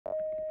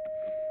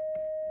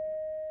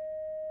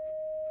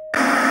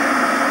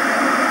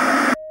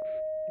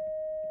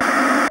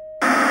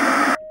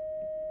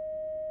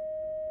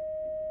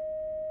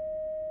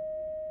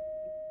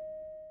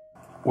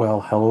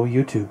Well, hello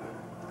YouTube.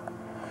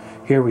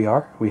 Here we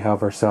are. We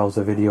have ourselves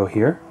a video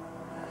here.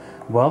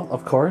 Well,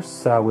 of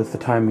course, with the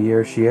time of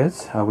year she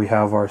is, we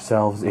have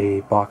ourselves a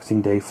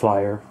Boxing Day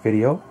flyer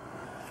video.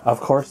 Of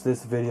course,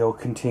 this video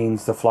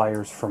contains the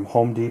flyers from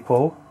Home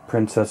Depot,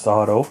 Princess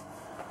Auto,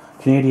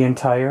 Canadian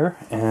Tire,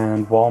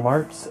 and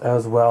Walmart's,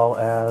 as well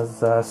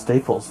as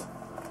Staples.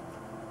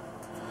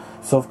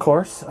 So, of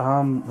course,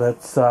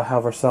 let's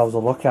have ourselves a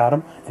look at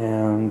them,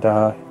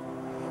 and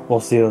we'll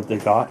see what they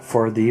got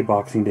for the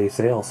Boxing Day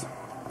sales.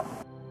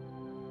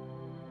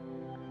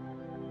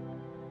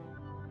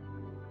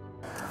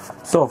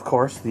 So, of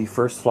course, the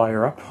first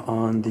flyer up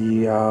on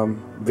the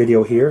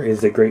video here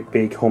is a great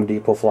big Home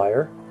Depot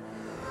flyer.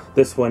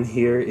 This one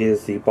here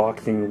is the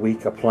Boxing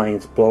Week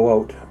Appliance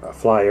Blowout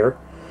flyer.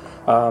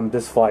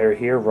 This flyer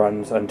here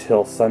runs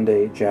until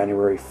Sunday,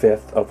 January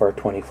 5th of our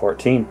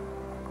 2014.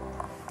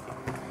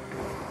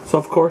 So,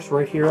 of course,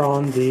 right here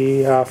on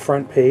the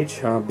front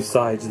page,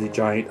 besides the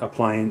giant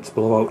appliance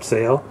blowout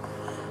sale,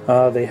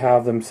 they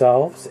have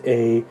themselves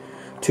a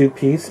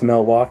two-piece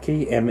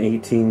Milwaukee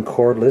M18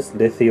 cordless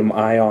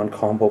lithium-ion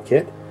combo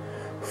kit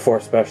for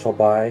special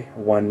buy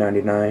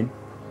 $199.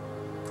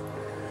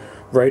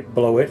 Right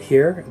below it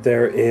here,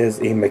 there is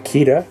a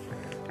Makita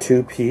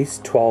two-piece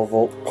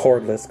 12-volt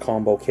cordless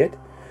combo kit.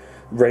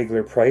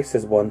 Regular price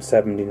is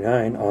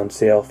 $179, on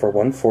sale for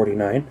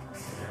 $149.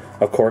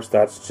 Of course,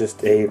 that's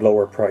just a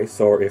lower price,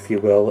 or if you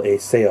will, a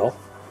sale.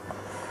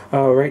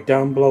 Right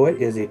down below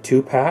it is a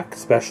 2-pack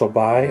special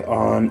buy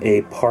on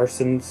a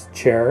Parsons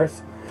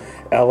Chairs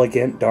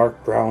elegant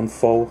dark brown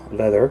faux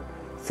leather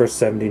for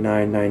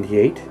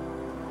 $79.98.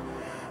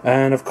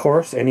 And of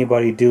course,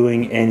 anybody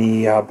doing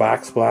any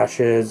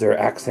backsplashes or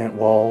accent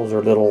walls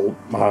or little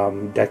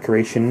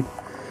decoration,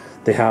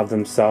 they have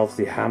themselves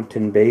the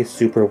Hampton Bay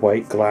super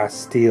white glass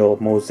steel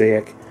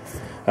mosaic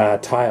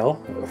tile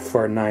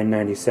for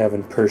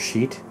 $9.97 per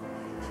sheet.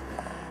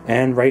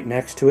 And right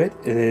next to it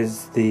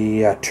is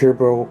the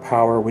turbo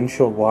power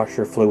windshield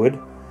washer fluid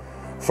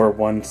for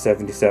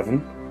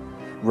 $177,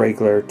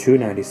 regular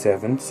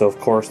 $297. So of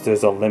course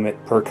there's a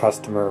limit per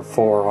customer of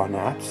 4 on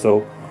that,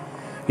 so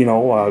you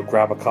know,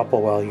 grab a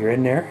couple while you're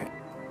in there.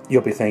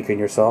 You'll be thanking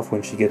yourself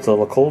when she gets a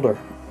little colder.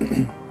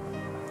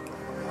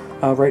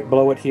 Right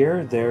below it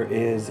here, there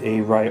is a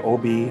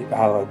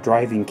Ryobi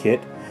driving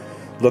kit.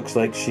 Looks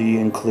like she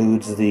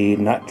includes the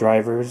nut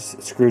drivers,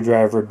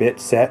 screwdriver bit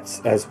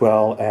sets, as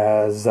well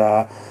as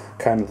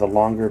kind of the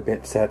longer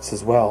bit sets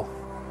as well.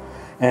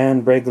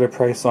 And regular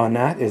price on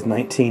that is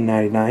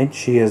 $19.99.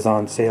 She is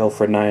on sale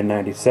for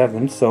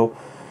 $9.97, so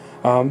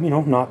you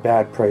know, not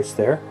bad price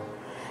there.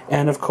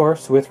 And of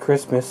course, with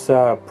Christmas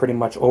pretty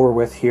much over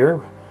with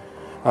here,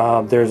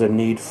 there's a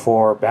need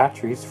for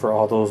batteries for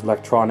all those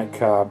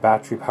electronic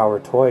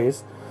battery-powered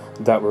toys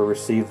that were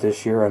received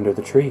this year under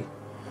the tree.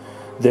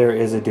 There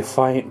is a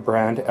Defiant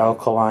brand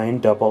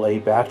alkaline AA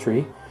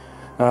battery.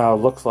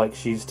 Looks like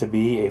she's to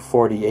be a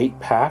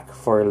 48-pack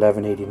for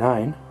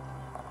 $11.89.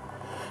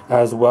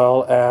 As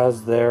well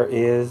as there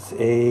is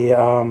a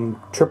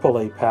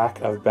AAA pack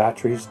of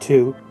batteries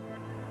too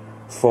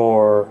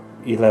for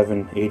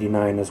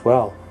 $11.89 as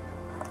well.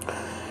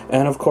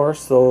 And of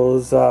course,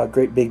 those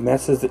great big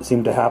messes that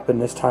seem to happen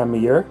this time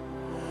of year,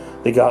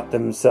 they got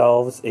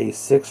themselves a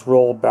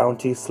 6-roll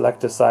Bounty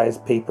Select-A-Size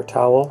paper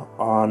towel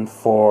on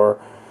for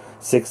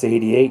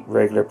 $6.88.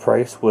 Regular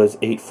price was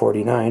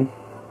 $8.49.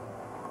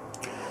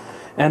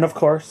 And of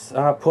course,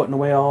 putting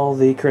away all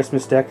the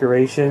Christmas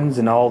decorations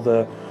and all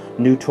the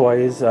new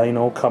toys, you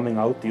know, coming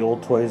out, the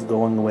old toys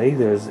going away.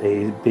 There's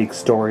a big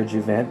storage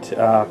event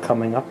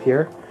coming up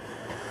here.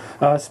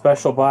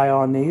 Special buy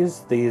on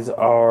these. These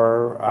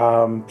are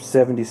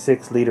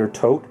 76-liter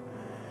tote.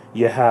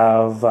 You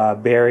have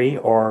berry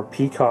or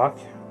peacock.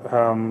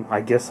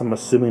 I guess I'm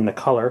assuming the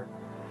color.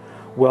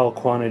 Well,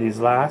 quantities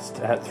last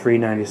at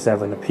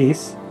 $3.97 a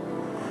piece.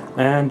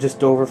 And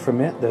just over from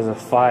it, there's a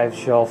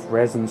 5-shelf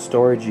resin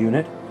storage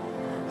unit,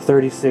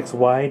 36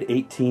 wide,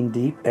 18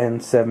 deep,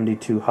 and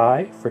 72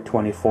 high for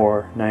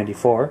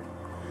 $24.94.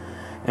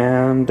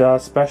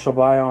 And special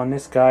buy on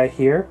this guy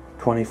here,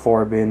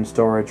 24-bin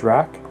storage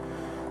rack,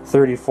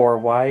 34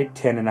 wide,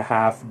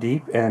 10.5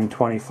 deep, and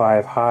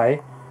 25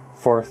 high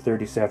for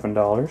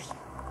 $37.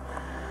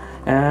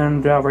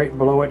 And right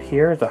below it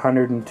here is a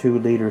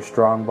 102-liter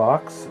strong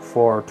box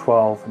for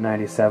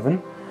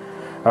 $12.97.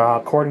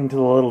 According to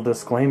the little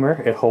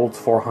disclaimer, it holds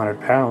 400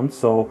 pounds,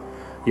 so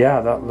yeah,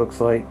 that looks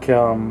like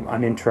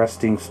an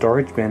interesting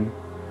storage bin.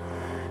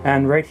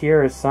 And right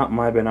here is something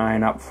I've been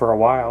eyeing up for a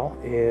while,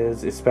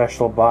 is a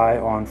special buy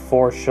on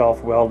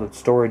 4-shelf welded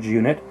storage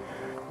unit,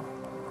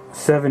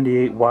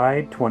 78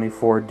 wide,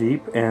 24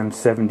 deep, and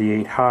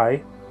 78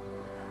 high,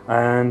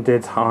 and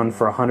it's on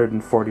for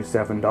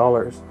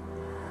 $147.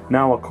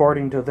 Now,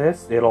 according to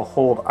this, it'll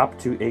hold up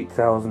to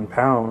 8,000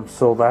 pounds,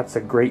 so that's a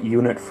great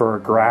unit for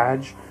a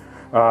garage,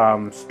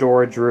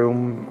 storage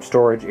room,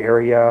 storage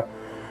area,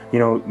 you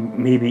know,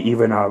 maybe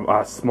even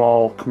a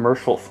small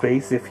commercial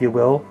space, if you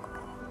will.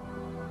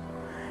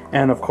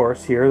 And of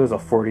course, here there's a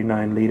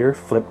 49-liter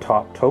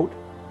flip-top tote.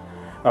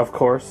 Of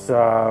course,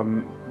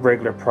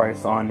 regular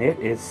price on it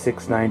is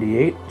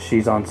 $6.98.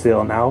 She's on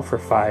sale now for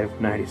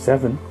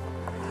 $5.97.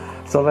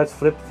 So let's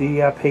flip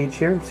the page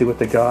here and see what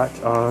they got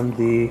on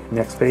the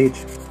next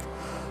page.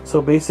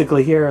 So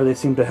basically here they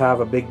seem to have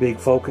a big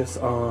focus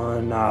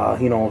on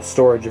you know,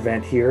 storage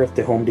event here at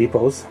the Home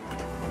Depots.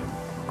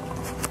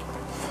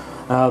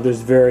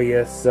 There's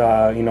various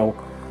you know,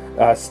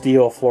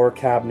 steel floor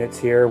cabinets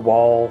here,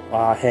 wall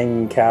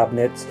hanging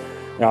cabinets,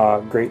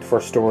 great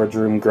for storage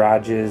room,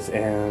 garages,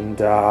 and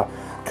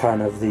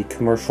kind of the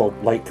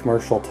light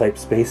commercial type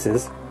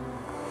spaces.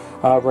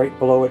 Right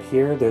below it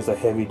here there's a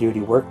heavy duty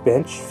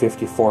workbench,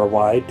 54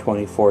 wide,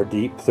 24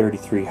 deep,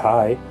 33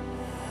 high,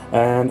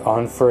 and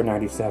on for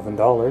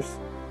 $97.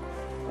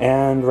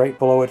 And right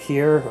below it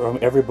here,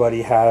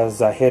 everybody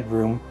has a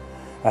headroom,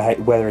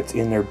 whether it's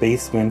in their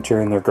basement or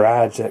in their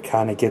garage, that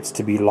kind of gets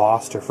to be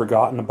lost or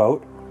forgotten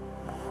about.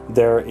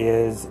 There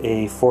is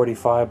a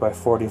 45 by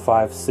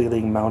 45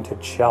 ceiling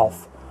mounted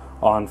shelf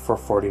on for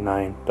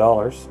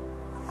 $49.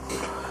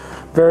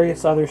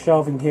 Various other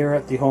shelving here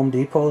at the Home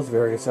Depots,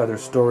 various other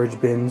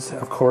storage bins,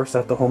 of course,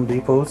 at the Home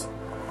Depots.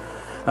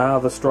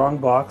 The strong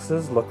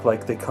boxes look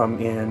like they come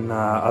in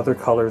other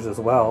colors as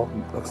well.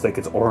 Looks like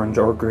it's orange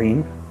or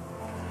green.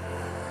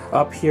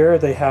 Up here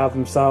they have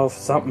themselves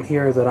something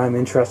here that I'm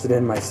interested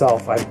in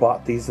myself. I've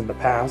bought these in the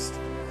past,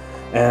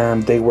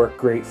 and they work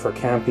great for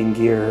camping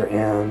gear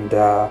and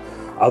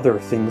other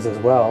things as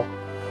well.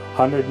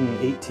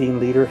 118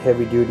 liter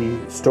heavy duty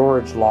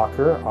storage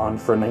locker on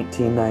for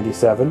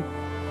 $19.97.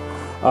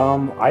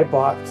 I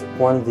bought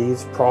one of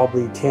these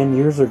probably 10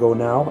 years ago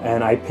now,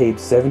 and I paid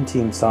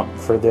 17 something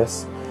for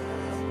this.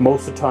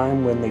 Most of the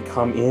time when they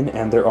come in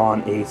and they're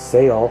on a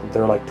sale,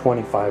 they're like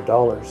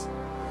 $25.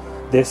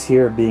 This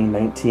here being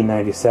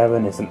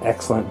 $19.97 is an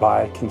excellent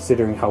buy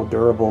considering how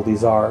durable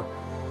these are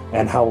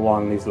and how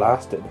long these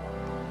lasted.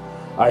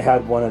 I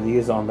had one of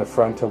these on the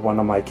front of one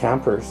of my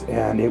campers,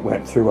 and it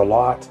went through a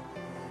lot,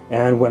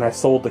 and when I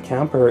sold the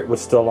camper it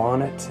was still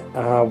on it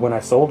when I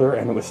sold her,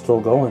 and it was still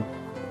going.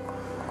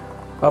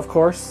 Of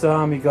course,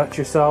 you got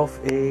yourself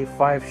a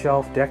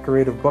 5-shelf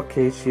decorative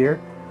bookcase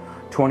here,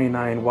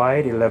 29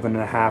 wide,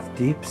 11.5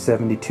 deep,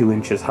 72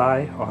 inches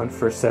high, on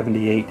for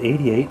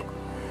 $78.88.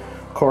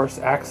 Of course,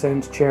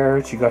 accent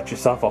chairs. You got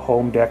yourself a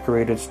home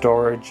decorated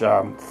storage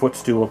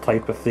footstool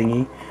type of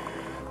thingy.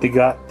 They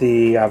got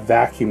the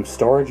vacuum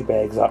storage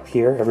bags up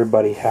here.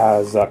 Everybody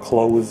has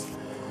clothes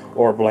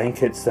or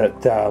blankets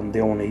that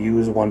they only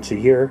use once a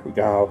year.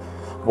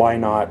 Why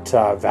not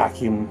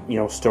vacuum, you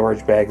know,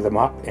 storage bag them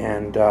up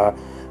and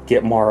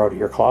get more out of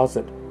your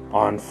closet,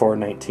 on for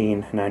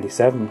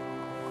 $19.97.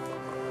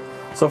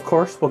 So of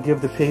course we'll give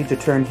the page a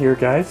turn here,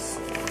 guys.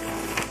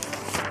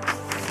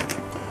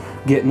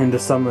 Getting into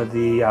some of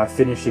the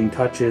finishing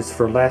touches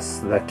for less,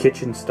 the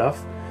kitchen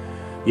stuff.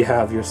 You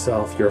have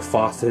yourself your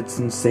faucets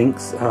and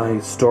sinks,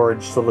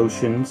 storage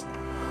solutions,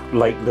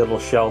 light little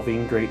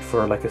shelving, great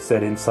for, like I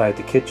said, inside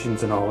the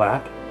kitchens and all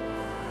that.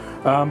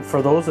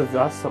 For those of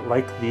us that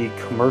like the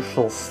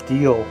commercial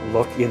steel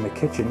look in the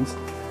kitchens,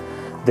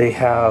 they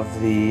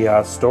have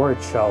the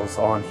storage shelves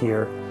on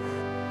here.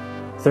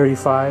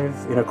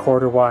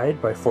 35.25 wide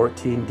by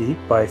 14 deep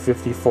by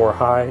 54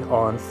 high,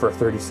 on for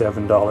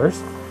 $37.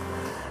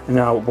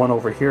 Now one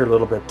over here a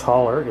little bit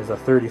taller is a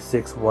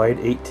 36 wide,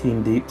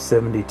 18 deep,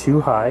 72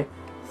 high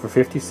for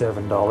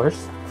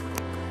 $57.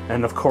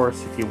 And of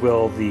course, if you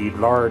will, the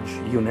large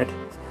unit,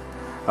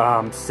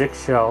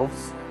 6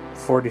 shelves,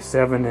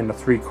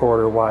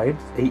 47.75 wide,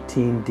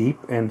 18 deep,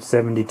 and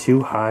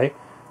 72 high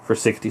for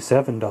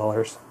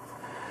 $67.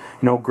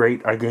 You know,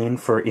 great again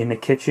for in the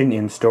kitchen,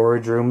 in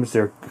storage rooms.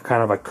 They're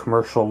kind of a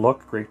commercial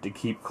look, great to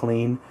keep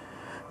clean,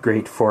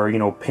 great for, you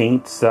know,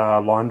 paints,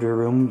 laundry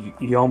room.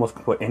 You almost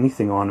can put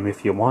anything on them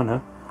if you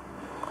wanna.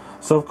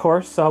 So of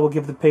course we'll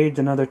give the page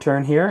another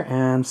turn here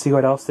and see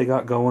what else they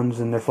got going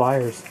in their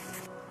flyers.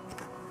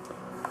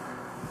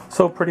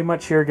 So pretty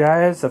much here,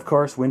 guys, of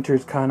course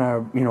winter's kind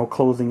of, you know,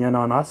 closing in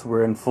on us.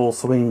 We're in full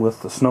swing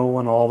with the snow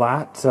and all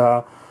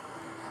that.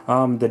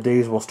 The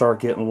days will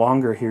start getting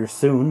longer here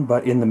soon,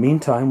 but in the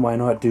meantime, why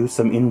not do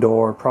some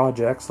indoor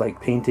projects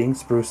like painting,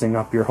 sprucing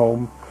up your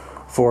home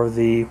for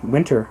the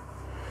winter.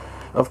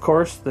 Of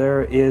course,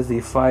 there is the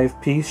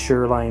 5-piece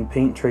Sureline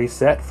paint tray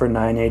set for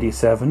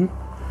 $9.87.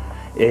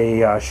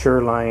 A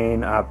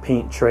Sureline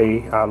paint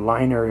tray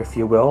liner, if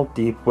you will,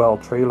 deep well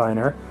tray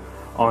liner,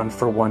 on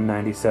for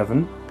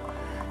 $1.97.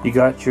 You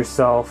got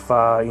yourself,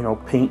 you know,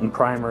 paint and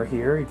primer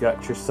here. You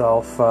got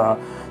yourself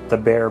the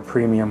Bear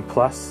Premium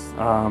Plus,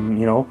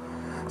 you know,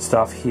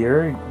 stuff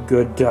here.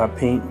 Good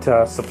paint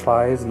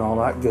supplies and all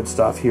that good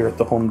stuff here at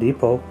the Home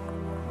Depot.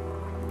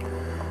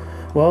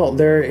 Well,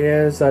 there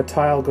is a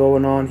tile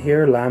going on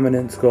here,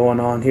 laminates going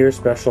on here,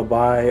 special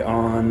buy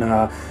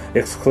on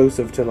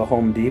exclusive to the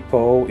Home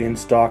Depot, in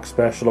stock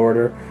special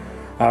order,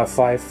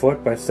 5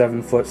 foot by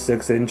 7 foot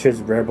 6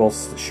 inches Rebel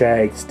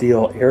Shag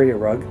Steel Area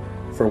Rug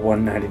for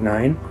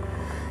 $1.99.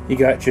 You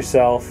got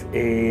yourself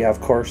a, of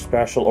course,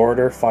 special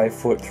order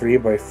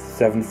 5'3" by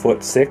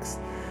 7'6"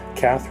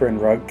 Catherine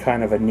rug,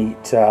 kind of a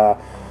neat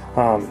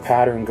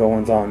pattern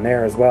goings on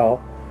there as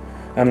well.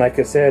 And like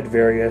I said,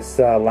 various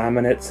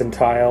laminates and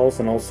tiles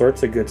and all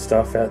sorts of good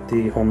stuff at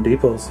the Home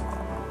Depots.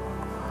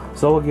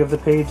 So we'll give the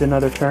page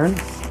another turn.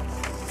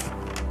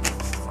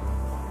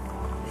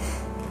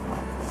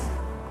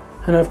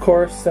 And of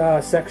course,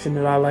 section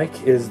that I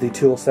like is the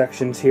tool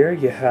sections here.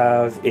 You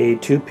have a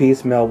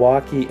 2-piece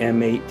Milwaukee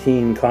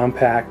M18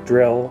 compact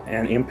drill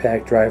and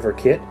impact driver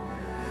kit.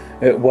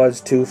 It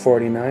was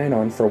 $249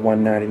 on for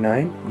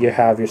 $199. You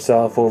have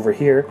yourself over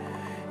here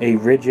a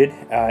rigid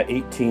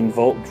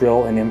 18-volt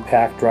drill and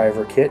impact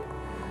driver kit.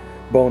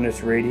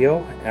 Bonus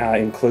radio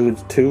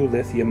includes 2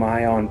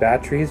 lithium-ion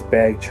batteries,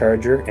 bag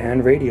charger,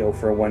 and radio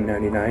for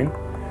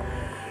 $199.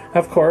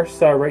 Of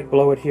course, right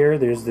below it here,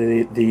 there's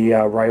the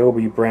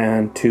Ryobi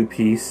brand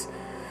 2-piece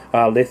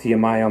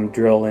lithium-ion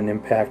drill and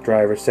impact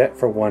driver set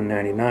for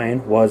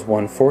 $199, was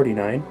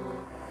 $149.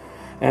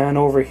 And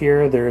over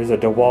here, there's a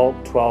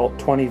DeWalt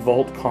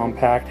 20-volt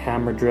compact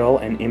hammer drill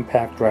and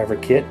impact driver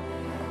kit,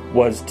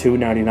 was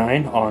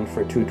 $299, on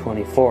for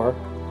 $224.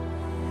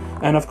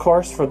 And of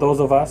course, for those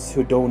of us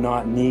who do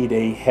not need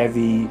a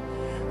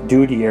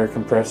heavy-duty air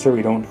compressor,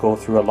 we don't go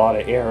through a lot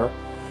of air,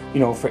 you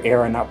know, for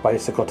airing up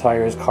bicycle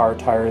tires, car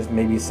tires,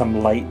 maybe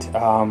some light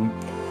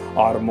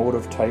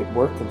automotive type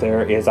work,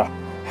 there is a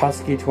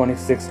Husky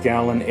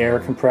 26-gallon air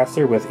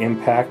compressor with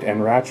impact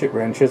and ratchet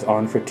wrenches,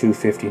 on for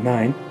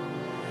 $259.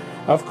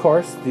 Of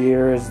course,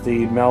 there is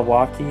the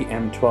Milwaukee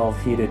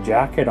M12 heated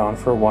jacket, on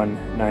for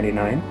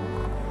 $199.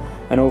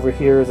 And over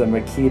here is a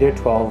Makita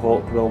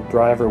 12-volt drill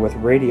driver with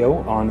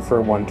radio, on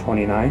for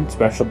 $129.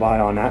 Special buy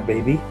on that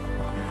baby.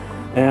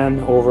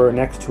 And over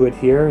next to it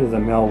here is a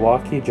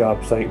Milwaukee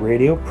job site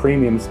radio,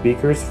 premium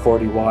speakers,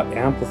 40-watt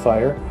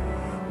amplifier,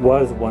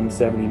 was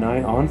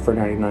 $179, on for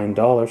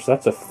 $99. So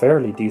that's a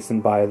fairly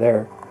decent buy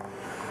there.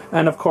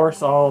 And of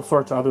course, all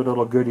sorts of other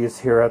little goodies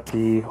here at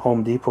the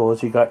Home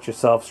Depots. You got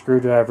yourself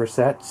screwdriver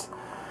sets,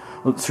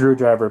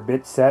 screwdriver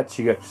bit sets,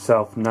 you got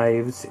yourself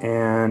knives,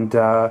 and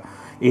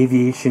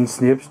aviation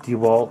snips,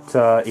 DeWalt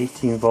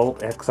 18-volt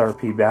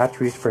XRP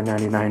batteries for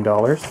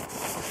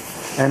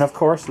 $99. And of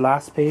course,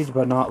 last page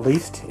but not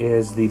least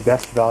is the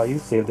best value,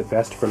 save the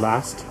best for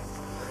last.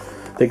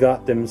 They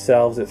got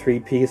themselves a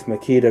 3-piece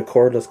Makita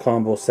cordless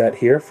combo set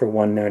here for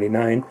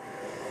 $199.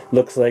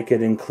 Looks like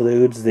it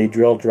includes the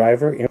drill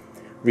driver,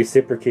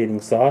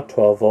 reciprocating saw,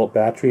 12-volt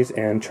batteries,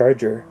 and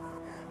charger.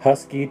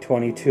 Husky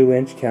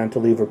 22-inch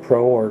cantilever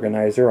pro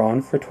organizer,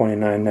 on for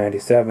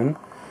 $29.97.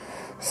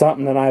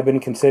 Something that I've been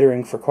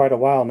considering for quite a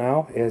while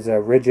now is a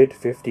rigid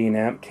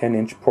 15-amp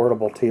 10-inch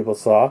portable table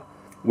saw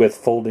with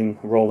folding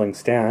rolling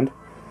stand,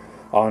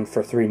 on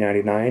for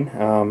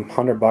 $399.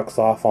 $100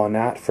 off on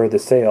that for the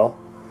sale.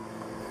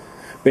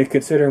 Been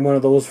considering one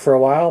of those for a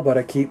while, but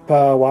I keep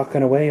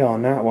walking away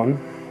on that one.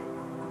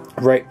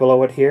 Right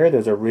below it here,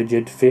 there's a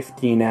rigid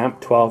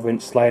 15-amp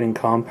 12-inch sliding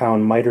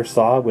compound miter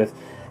saw with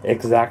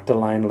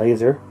X-Acto-Line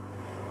laser.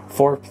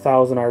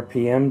 4,000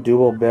 RPM,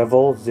 dual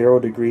bevel, 0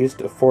 degrees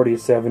to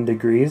 47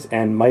 degrees,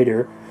 and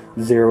miter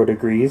 0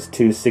 degrees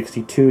to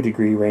 62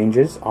 degree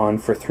ranges, on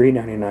for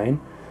 $399.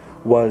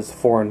 Was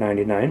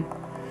 $499.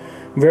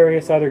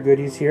 Various other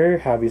goodies here.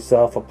 Have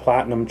yourself a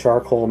platinum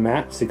charcoal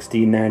mat,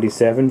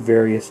 $16.97.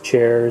 Various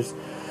chairs,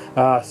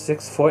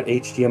 6-foot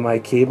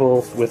HDMI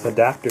cable with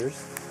adapters,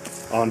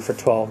 on for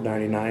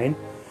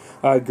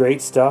 $12.99.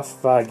 Great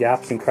stuff.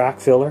 Gaps and crack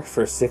filler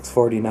for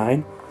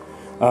 $6.49.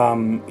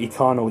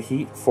 Econo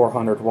Heat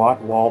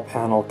 400-watt wall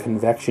panel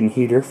convection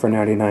heater for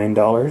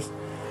 $99.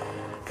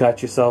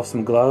 Got yourself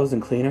some gloves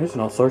and cleaners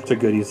and all sorts of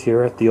goodies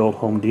here at the old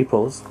Home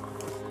Depots.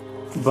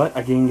 But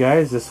again,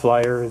 guys, this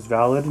flyer is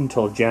valid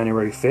until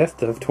January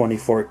 5th of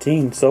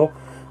 2014, so,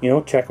 you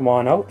know, check them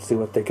on out, see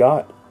what they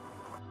got.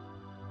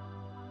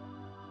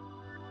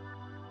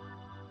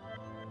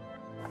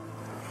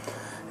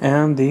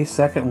 And the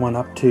second one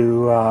up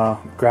to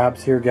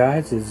grabs here,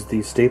 guys, is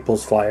the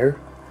Staples flyer.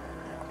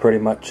 Pretty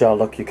much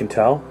look, you can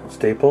tell,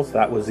 Staples,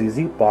 that was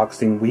easy.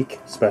 Boxing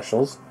Week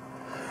specials.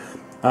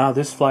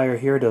 This flyer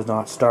here does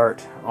not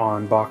start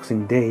on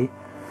Boxing Day.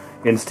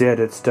 Instead,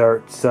 it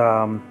starts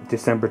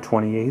December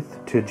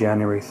 28th to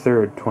January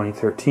 3rd,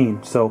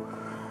 2013. So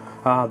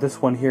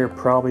this one here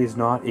probably is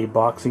not a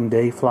Boxing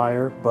Day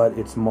flyer, but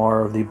it's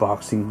more of the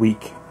Boxing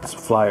Week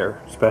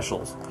flyer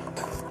specials.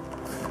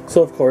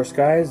 So of course,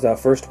 guys, the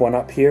first one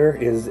up here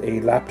is a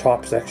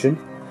laptop section.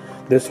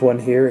 This one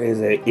here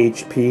is a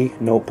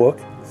HP notebook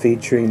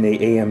featuring the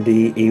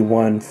AMD E1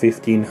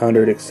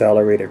 1500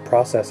 accelerated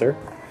processor.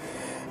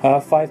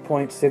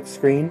 5.6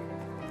 screen.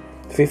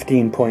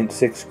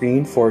 15.6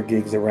 screen, 4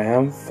 gigs of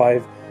RAM,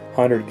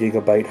 500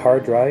 gigabyte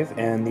hard drive,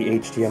 and the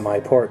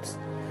HDMI ports.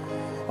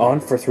 On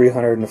for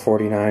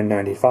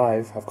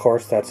 $349.95. Of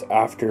course, that's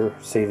after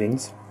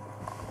savings.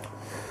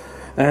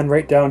 And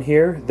right down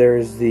here,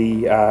 there's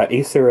the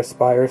Acer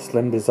Aspire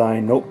Slim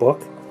Design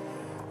Notebook.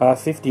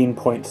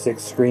 15.6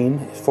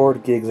 screen, 4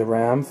 gigs of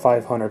RAM,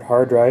 500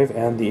 hard drive,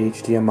 and the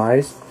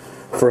HDMIs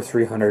for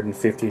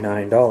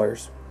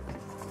 $359.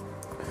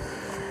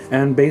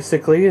 And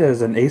basically,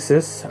 there's an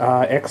Asus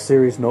X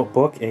series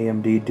notebook,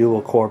 AMD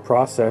dual core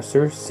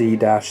processor,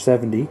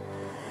 C-70,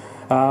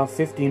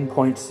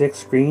 15.6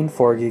 screen,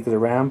 4 GB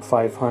of RAM,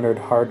 500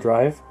 hard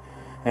drive,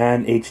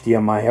 and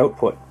HDMI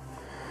output.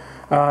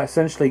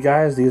 Essentially,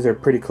 guys, these are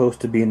pretty close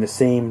to being the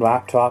same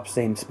laptop,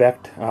 same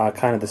spec,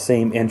 kind of the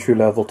same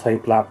entry-level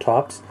type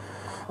laptops.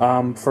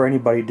 For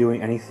anybody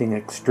doing anything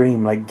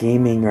extreme like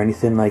gaming or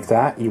anything like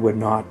that, you would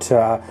not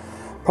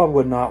probably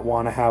would not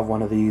want to have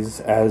one of these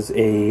as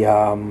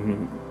a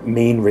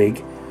main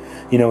rig.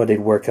 You know, they'd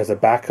work as a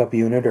backup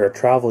unit or a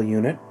travel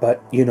unit,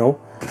 but you know,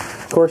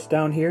 of course,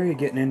 down here you're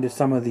getting into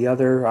some of the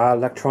other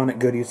electronic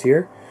goodies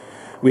here.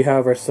 We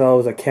have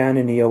ourselves a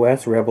Canon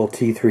EOS Rebel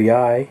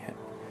T3i.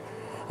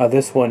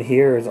 This one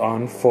here is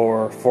on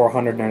for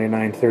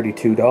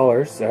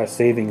 $499.32,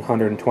 saving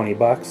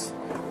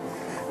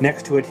 $120.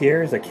 Next to it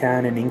here is a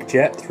Canon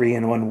Inkjet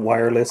 3-in-1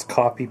 wireless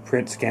copy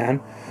print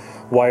scan,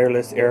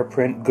 wireless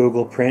AirPrint,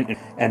 Google Print,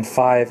 and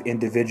 5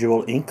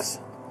 individual inks,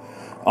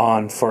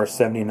 on for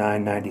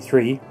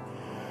 $79.93.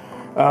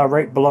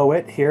 Right below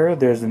it here,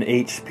 there's an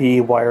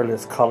HP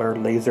wireless color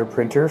laser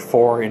printer,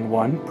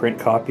 4-in-1, print,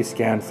 copy,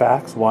 scan,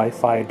 fax,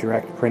 Wi-Fi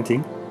direct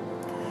printing,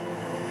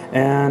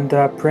 and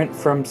print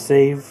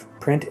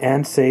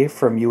and save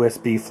from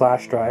USB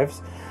flash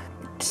drives.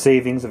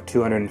 Savings of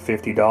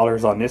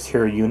 $250 on this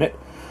here unit,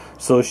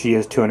 so she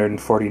is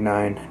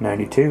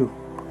 $249.92.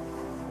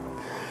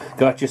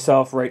 Got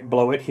yourself right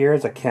below it here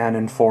is a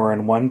Canon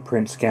 4-in-1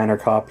 print, scanner,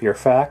 copier,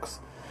 fax.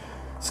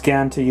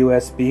 Scan to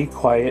USB,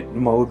 quiet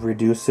mode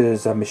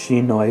reduces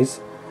machine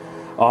noise,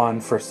 on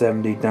for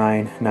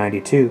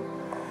 $79.92.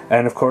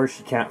 And of course,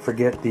 you can't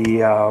forget the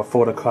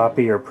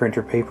photocopy or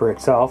printer paper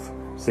itself,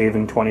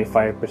 saving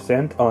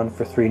 25%, on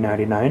for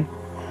 $3.99.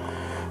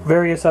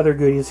 Various other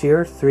goodies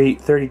here,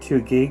 32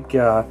 gig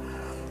S50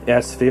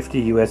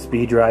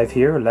 USB drive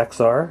here,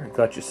 Lexar.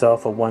 Got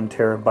yourself a 1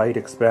 terabyte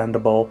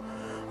expandable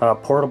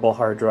portable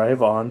hard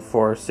drive, on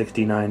for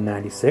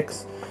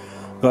 $69.96.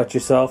 Got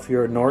yourself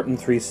your Norton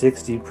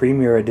 360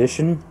 Premier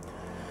Edition,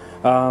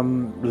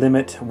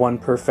 limit 1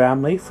 per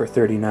family, for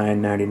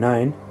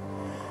 $39.99.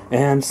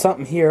 And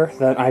something here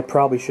that I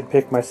probably should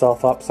pick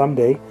myself up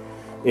someday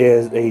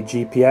is a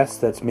GPS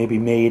that's maybe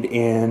made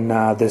in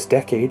this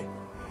decade,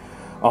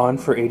 on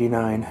for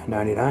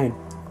 $89.99.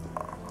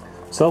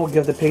 So we'll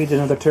give the page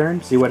another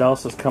turn, see what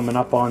else is coming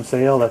up on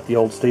sale at the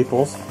old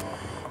Staples.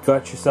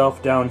 Got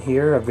yourself down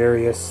here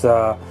various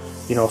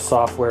you know,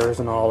 softwares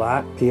and all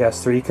that.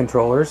 PS3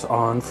 controllers,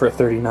 on for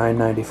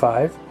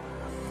 $39.95.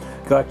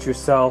 Got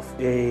yourself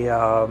a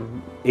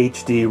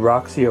HD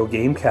Roxio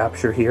game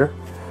capture here,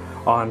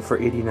 on for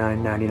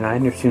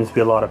 $89.99. There seems to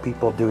be a lot of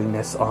people doing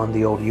this on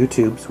the old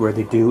YouTubes where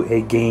they do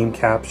a game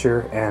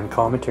capture and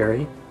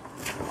commentary.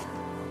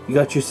 You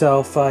got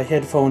yourself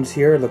headphones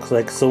here, looks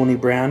like Sony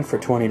brand, for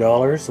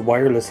 $20.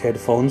 Wireless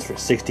headphones for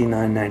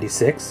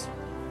 $69.96.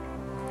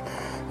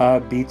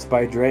 Beats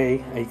by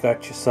Dre. You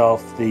got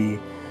yourself the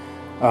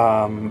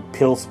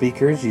pill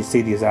speakers. You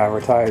see these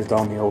advertised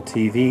on the old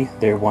TV.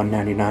 They're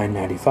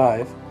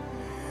 $199.95.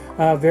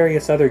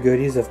 Various other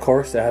goodies, of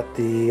course, at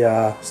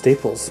the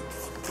Staples.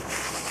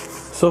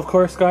 So, of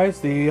course,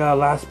 guys, the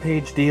last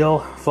page deal,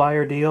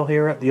 flyer deal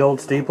here at the old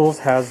Staples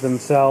has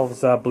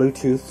themselves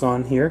Bluetooths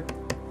on here.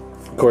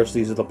 Of course,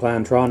 these are the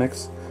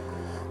Plantronics.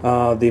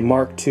 The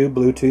Mark II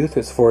Bluetooth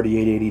is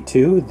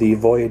 $48.82. The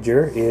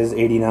Voyager is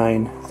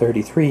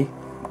 $89.33.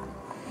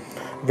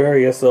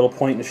 Various little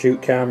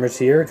point-and-shoot cameras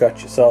here.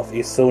 Got yourself a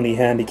Sony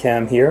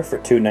Handycam here for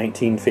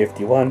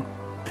 $219.51.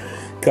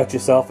 Got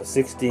yourself a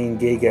 16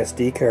 gig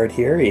SD card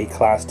here, a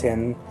Class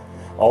 10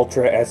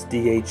 Ultra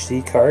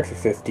SDHC card for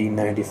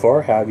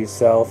 $15.94. Have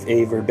yourself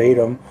a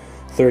verbatim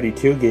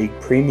 32 gig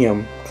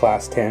Premium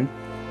Class 10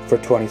 for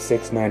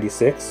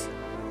 $26.96.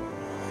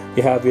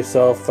 You have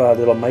yourself a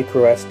little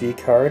micro SD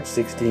card,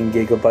 16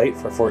 gigabyte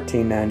for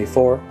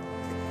 $14.94.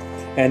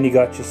 And you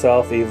got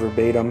yourself a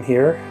verbatim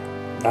here,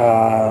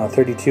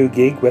 32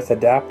 gig with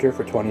adapter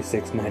for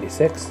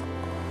 $26.96.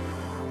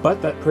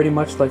 But that pretty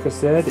much, like I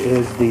said,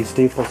 is the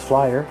Staples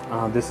flyer.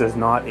 This is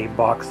not a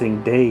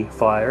Boxing Day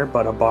flyer,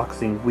 but a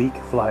Boxing Week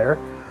flyer.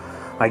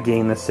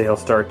 Again, the sale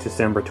starts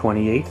December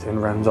 28th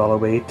and runs all the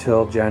way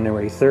till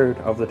January 3rd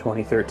of the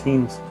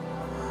 2013s.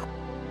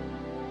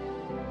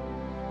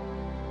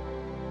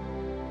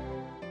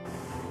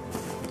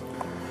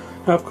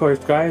 Now, of course,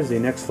 guys, the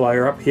next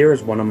flyer up here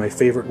is one of my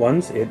favorite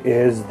ones. It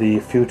is the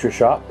Future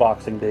Shop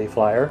Boxing Day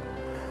flyer.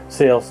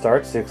 Sale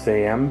starts 6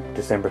 a.m.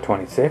 December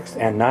 26th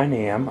and 9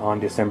 a.m. on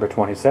December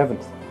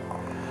 27th.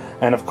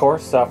 And of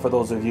course, for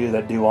those of you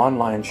that do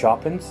online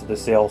shoppings, the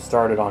sale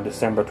started on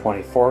December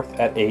 24th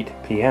at 8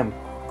 p.m.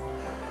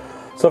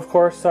 So of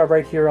course,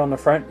 right here on the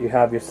front, you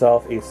have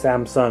yourself a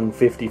Samsung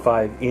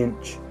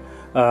 55-inch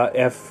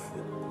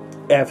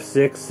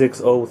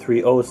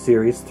F66030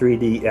 series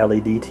 3D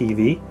LED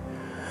TV.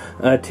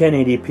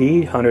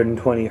 1080p,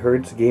 120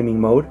 Hz gaming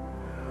mode.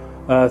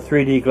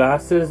 3D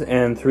glasses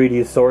and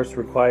 3D source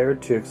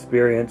required to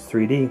experience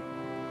 3D,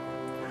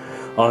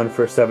 on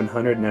for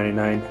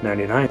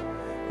 $799.99.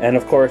 And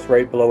of course,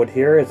 right below it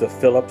here is a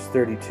Philips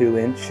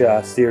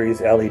 32-inch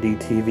series LED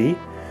TV,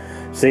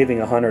 saving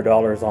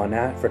 $100 on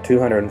that for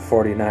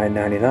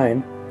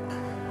 $249.99.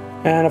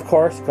 And of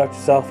course, you got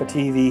yourself a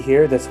TV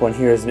here. This one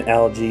here is an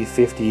LG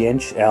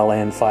 50-inch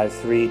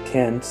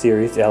LN5310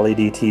 series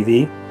LED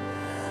TV,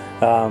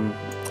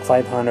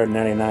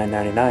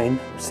 $599.99,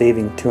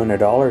 saving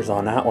 $200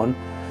 on that one.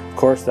 Of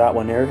course, that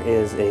one there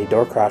is a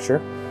door crasher.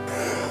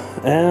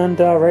 And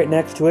right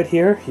next to it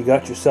here, you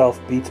got yourself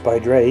Beats by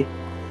Dre.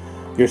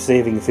 You're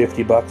saving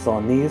 $50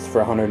 on these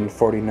for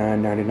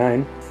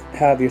 $149.99.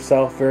 Have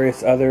yourself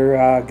various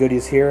other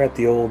goodies here at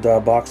the old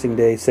Boxing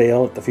Day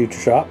sale at the Future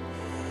Shop.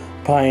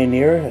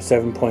 Pioneer, a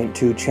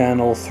 7.2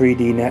 channel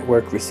 3D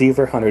network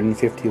receiver,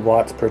 150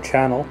 watts per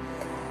channel,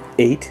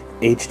 8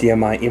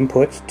 HDMI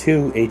inputs,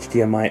 2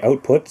 HDMI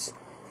outputs,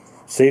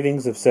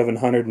 savings of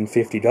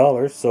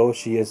 $750, so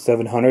she is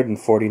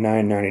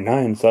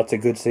 $749.99, so that's a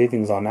good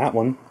savings on that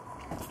one.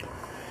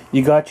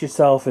 You got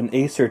yourself an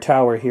Acer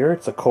tower here.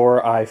 It's a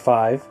Core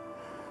i5,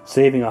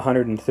 saving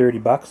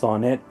 $130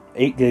 on it,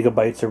 8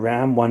 gigabytes of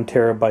RAM, 1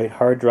 terabyte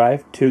hard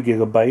drive, 2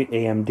 gigabyte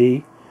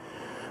AMD.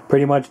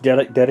 Pretty much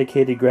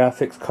dedicated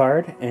graphics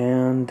card,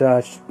 and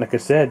like I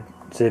said,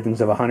 savings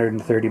of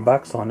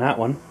 $130 on that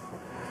one.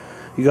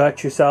 You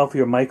got yourself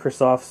your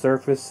Microsoft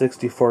Surface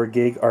 64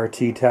 gig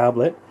RT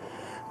tablet,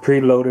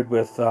 preloaded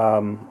with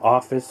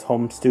Office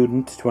Home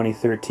Student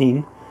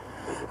 2013.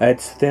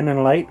 It's thin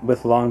and light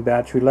with long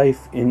battery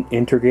life,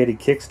 integrated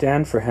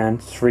kickstand for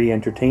hands-free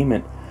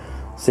entertainment,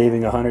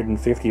 saving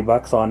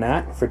 $150 on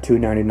that for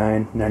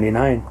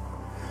 $299.99.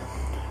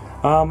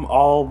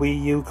 All Wii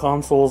U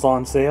consoles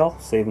on sale,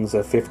 savings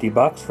of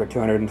 $50 for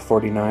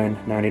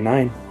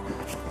 $249.99.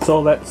 So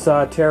let's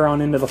tear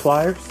on into the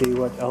flyer, see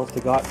what else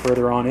they got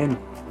further on in.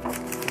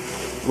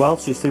 Well,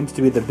 she seems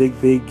to be the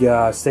big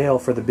sale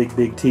for the big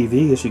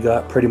TV. She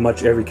got pretty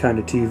much every kind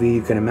of TV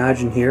you can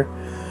imagine here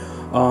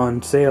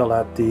on sale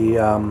at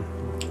the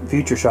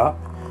Future Shop.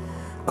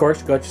 Of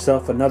course, you got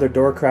yourself another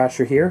door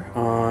crasher here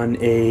on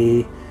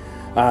a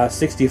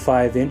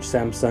 65-inch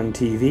Samsung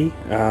TV.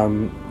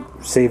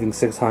 Saving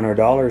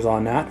 $600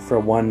 on that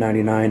for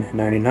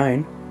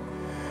 $199.99.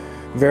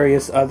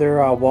 Various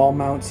other wall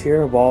mounts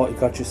here. You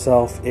got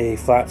yourself a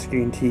flat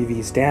screen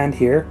TV stand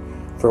here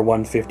for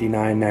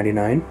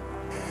 $159.99.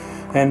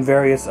 And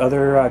various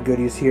other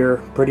goodies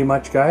here. Pretty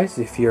much, guys,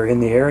 if you're in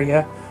the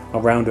area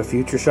around a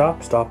Future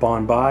Shop, stop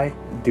on by,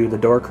 do the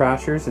door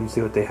crashers, and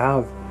see what they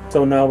have.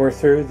 So now we're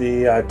through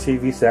the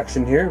TV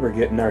section here. We're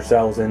getting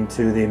ourselves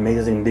into the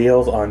amazing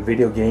deals on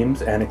video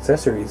games and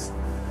accessories.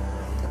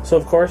 So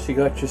of course, you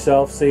got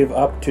yourself save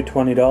up to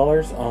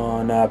 $20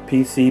 on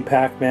PC,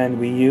 Pac-Man,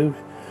 Wii U,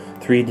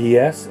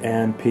 3DS,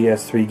 and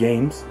PS3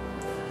 games.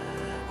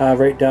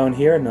 Right down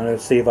here, another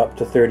save up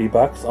to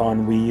 $30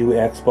 on Wii U,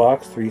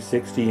 Xbox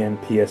 360,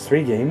 and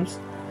PS3 games.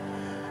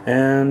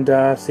 And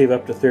save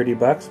up to $30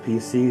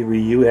 PC,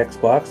 Wii U,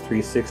 Xbox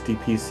 360,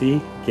 PC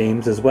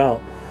games as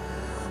well.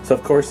 So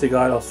of course, you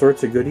got all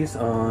sorts of goodies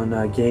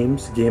on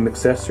games, game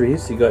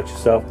accessories. You got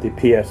yourself the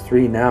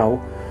PS3 now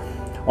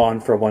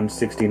on for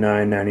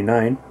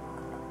 $169.99.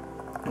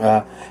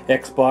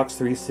 Xbox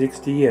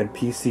 360 and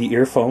PC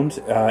earphones,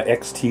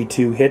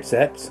 XT2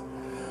 headsets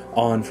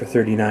on for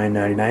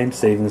 $39.99,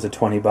 savings of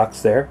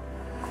 $20 there.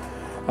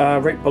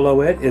 Right below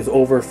it is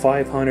over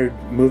 500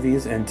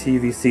 movies and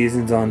TV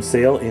seasons on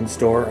sale in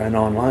store and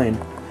online.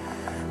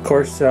 Of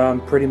course,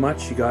 pretty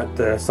much you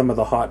got some of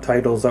the hot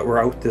titles that were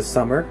out this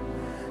summer.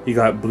 You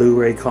got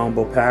Blu-ray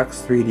combo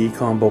packs, 3D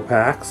combo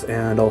packs,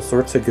 and all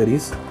sorts of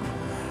goodies.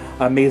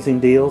 Amazing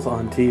deals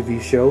on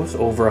TV shows,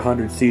 over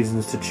 100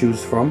 seasons to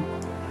choose from.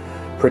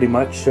 Pretty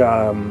much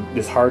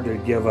it's hard to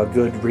give a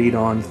good read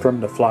on from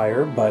the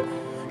flyer, but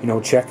you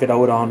know, check it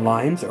out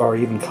online or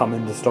even come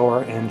into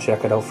store and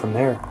check it out from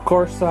there. Of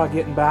course,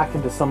 getting back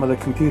into some of the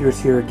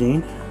computers here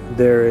again,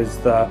 there is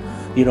the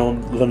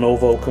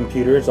Lenovo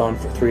computers on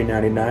for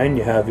 $399.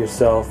 You have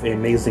yourself an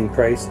amazing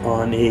price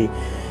on a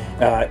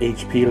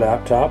HP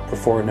laptop for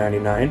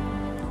 $499.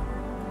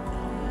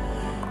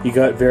 You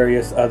got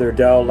various other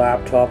Dell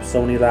laptops,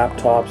 Sony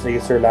laptops,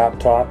 Acer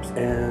laptops,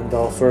 and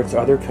all sorts of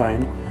other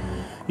kind.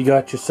 You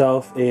got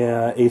yourself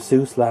a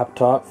Asus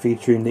laptop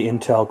featuring the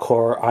Intel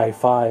Core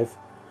i5,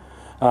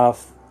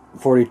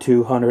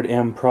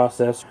 4200M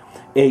processor,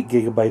 8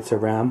 gigabytes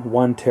of RAM,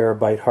 1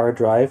 terabyte hard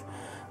drive,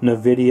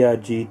 NVIDIA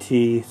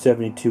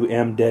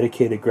GT72M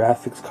dedicated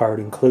graphics card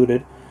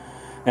included,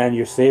 and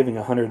you're saving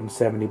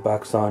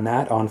 $170 on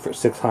that, on for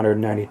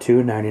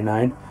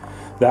 $692.99.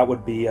 That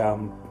would be a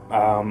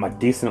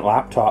decent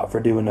laptop for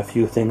doing a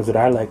few things that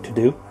I like to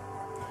do.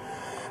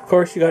 Of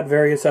course, you got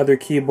various other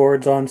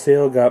keyboards on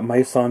sale. You got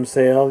mice on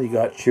sale. You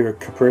got your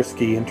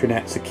Kaspersky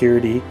Internet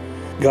Security.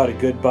 You got a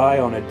good buy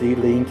on a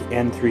D-Link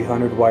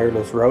N300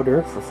 wireless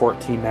router for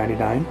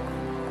 $14.99.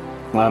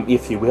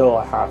 If you will,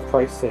 a half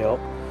price sale,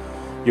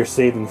 you're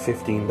saving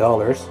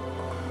 $15.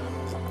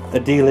 A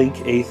D-Link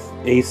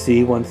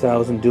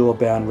AC1000 dual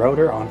band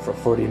router on for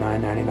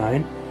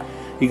 $49.99.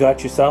 You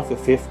got yourself a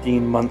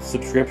 15-month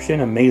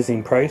subscription,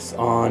 amazing price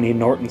on a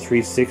Norton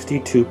 360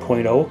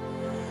 2.0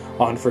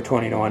 on for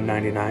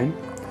 $21.99.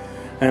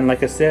 And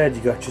like I said,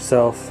 you got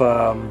yourself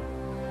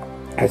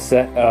a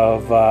set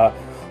of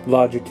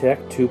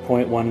Logitech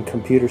 2.1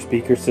 computer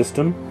speaker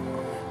system,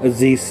 a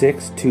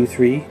Z6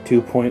 2.3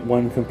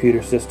 2.1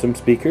 computer system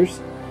speakers,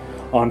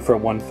 on for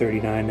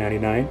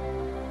 $139.99.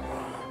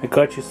 You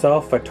got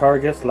yourself a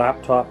Targus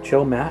laptop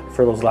chill mat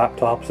for those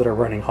laptops that are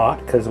running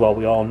hot, because, well,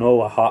 we all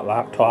know a hot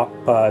laptop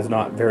is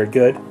not very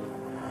good.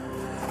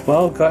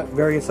 Well, got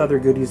various other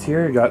goodies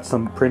here. You got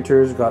some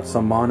printers, got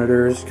some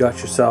monitors,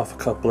 got yourself a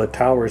couple of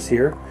towers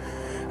here.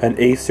 An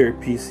Acer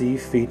PC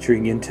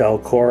featuring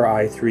Intel Core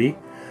i3,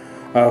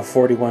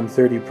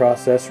 4130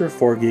 processor,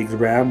 4 gigs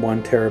RAM,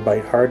 1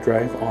 terabyte hard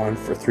drive, on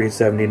for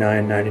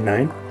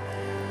 $379.99.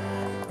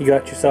 You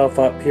got yourself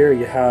up here,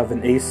 you have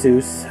an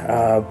Asus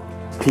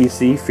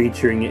PC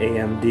featuring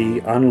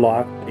AMD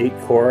unlocked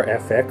 8-core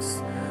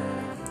FX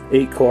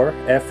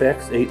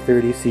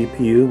 830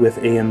 CPU with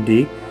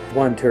AMD,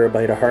 1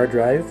 terabyte of hard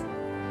drive,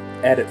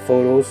 edit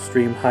photos,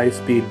 stream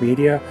high-speed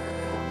media.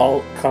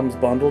 All comes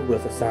bundled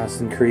with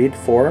Assassin's Creed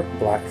 4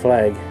 Black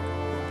Flag.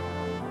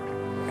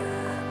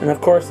 And of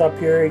course up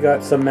here you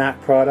got some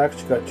Mac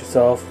products. You got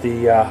yourself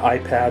the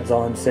iPads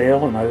on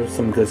sale, and there's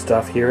some good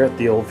stuff here at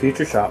the old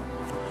Future Shop.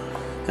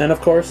 And of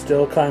course,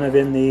 still kind of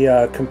in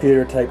the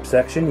computer type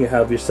section, you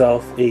have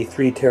yourself a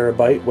 3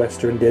 terabyte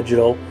Western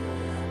Digital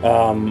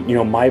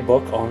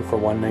MyBook, on for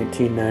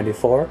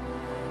 $119.94.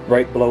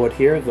 Right below it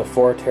here, the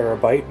 4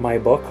 terabyte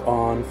MyBook,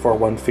 on for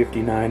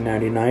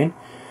 $159.99.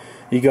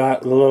 You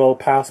got little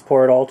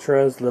Passport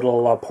Ultras,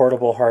 little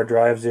portable hard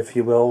drives, if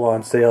you will,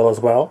 on sale as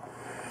well.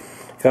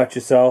 Got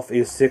yourself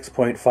a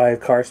 6.5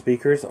 car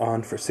speakers,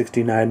 on for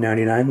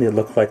 $69.99. They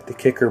look like the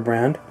Kicker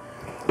brand.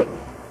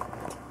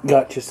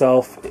 Got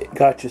yourself a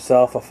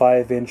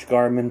 5-inch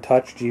Garmin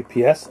Touch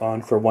GPS,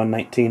 on for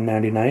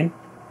 $119.99.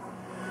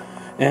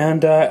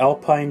 And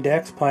Alpine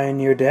decks,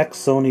 Pioneer decks,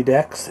 Sony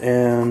decks,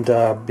 and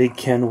Big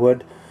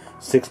Kenwood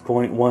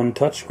 6.1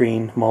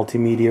 touchscreen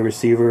multimedia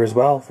receiver as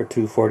well for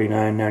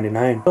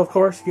 $249.99. Of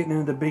course, getting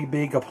into the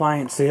big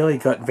appliance sale, you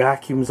got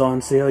vacuums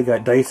on sale, you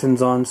got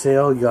Dysons on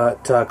sale, you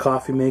got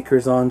coffee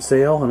makers on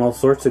sale, and all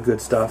sorts of good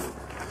stuff.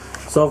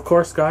 So of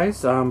course,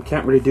 guys,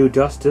 can't really do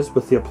justice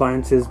with the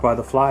appliances by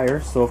the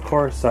flyer, so of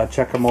course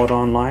check them out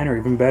online, or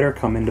even better,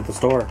 come into the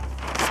store.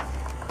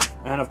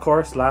 And of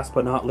course, last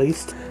but not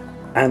least,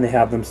 and they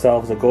have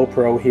themselves a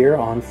GoPro here,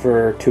 on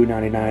for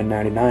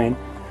 $299.99.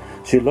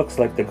 She looks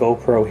like the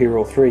GoPro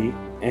Hero 3,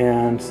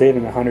 and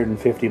saving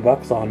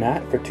 $150 on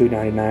that for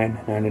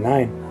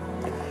 $299.99.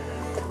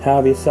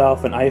 Have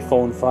yourself an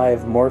iPhone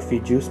 5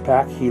 Morphe Juice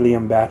Pack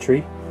Helium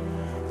battery,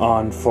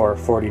 on for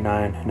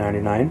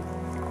 $49.99.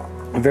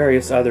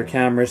 Various other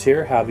cameras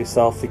here. Have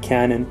yourself the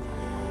Canon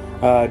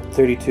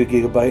 32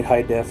 gigabyte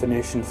high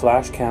definition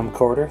flash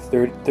camcorder,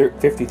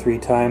 53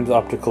 times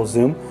optical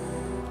zoom,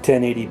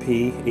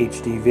 1080p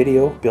HD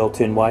video,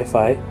 built-in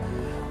Wi-Fi.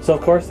 So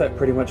of course that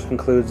pretty much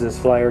concludes this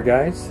flyer,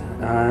 guys,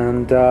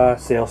 and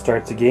sale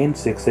starts again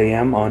 6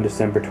 a.m. on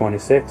December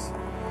 26th.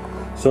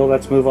 So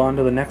let's move on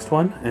to the next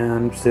one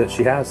and see what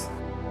she has.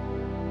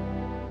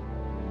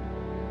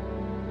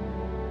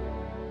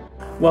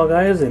 Well,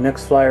 guys, the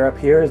next flyer up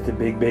here is the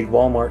big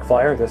Walmart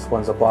flyer. This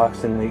one's a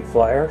Boxing Week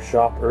flyer,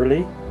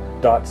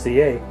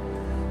 shopearly.ca.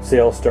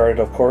 Sale started,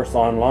 of course,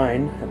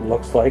 online, it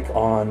looks like,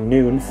 on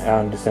noon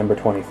on December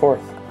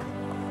 24th.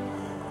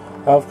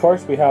 Of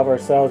course, we have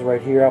ourselves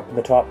right here up in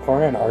the top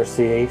corner an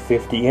RCA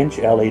 50-inch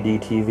LED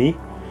TV,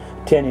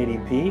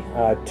 1080p,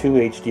 2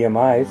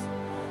 HDMIs,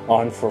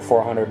 on for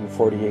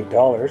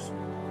 $448.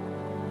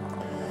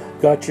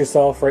 Got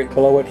yourself right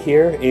below it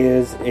here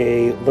is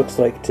looks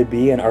like to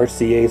be an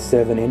RCA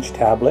 7-inch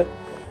tablet,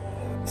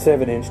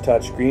 7-inch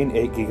touchscreen,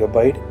 8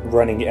 gigabyte,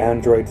 running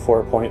Android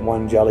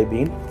 4.1 Jelly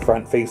Bean,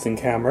 front-facing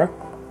camera,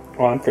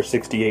 on for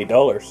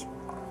 $68.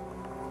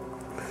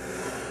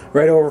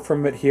 Right over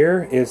from it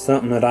here is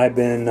something that I've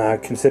been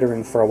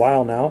considering for a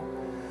while now,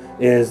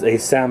 is a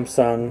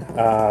Samsung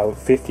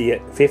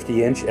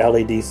 50-inch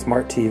LED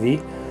Smart TV,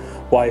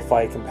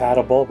 Wi-Fi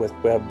compatible with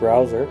web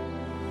browser.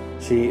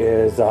 She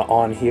is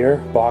on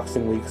here,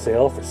 Boxing Week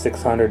sale for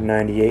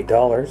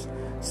 $698,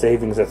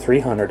 savings of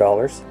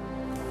 $300.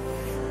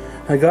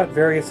 I got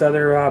various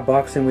other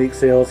Boxing Week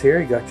sales here.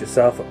 You got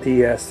yourself a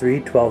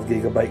PS3 12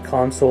 gigabyte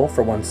console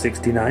for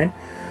 $169.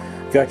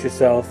 Got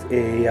yourself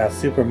a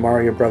Super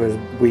Mario Brothers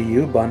Wii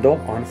U bundle,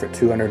 on for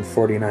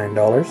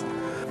 $249.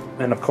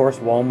 And of course,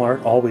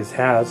 Walmart always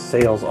has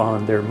sales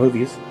on their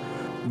movies.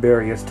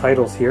 Various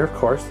titles here, of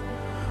course.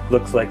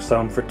 Looks like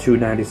some for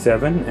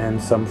 $2.97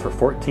 and some for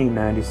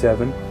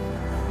 $14.97.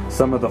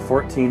 Some of the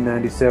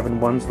 $14.97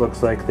 ones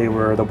looks like they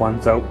were the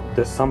ones out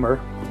this summer.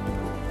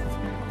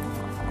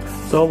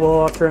 So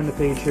we'll turn the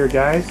page here,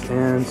 guys,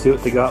 and see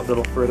what they got a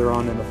little further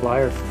on in the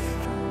flyer.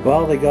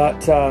 Well, they got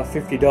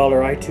 $50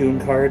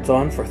 iTunes cards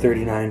on for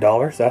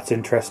 $39. That's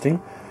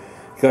interesting.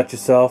 Got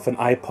yourself an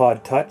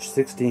iPod Touch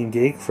 16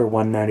 gig for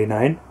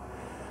 $199.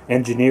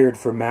 Engineered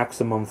for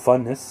maximum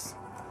funness.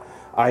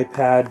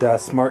 iPad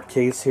smart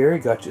case here.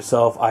 You got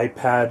yourself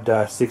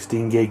iPad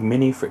 16 gig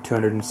mini for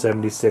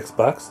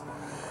 $276.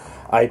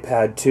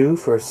 iPad 2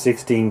 for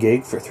 16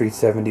 gig for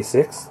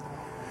 $376.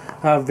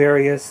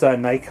 Various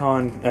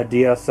Nikon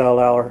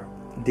DSLR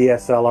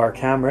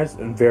cameras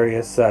and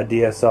various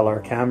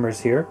DSLR cameras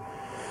here.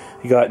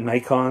 You got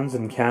Nikons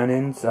and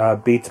Canons,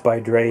 Beats by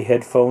Dre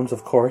headphones,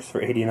 of course,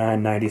 for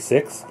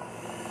 $89.96.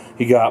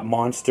 You got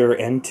Monster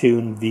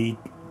N-Tune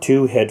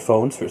V2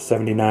 headphones for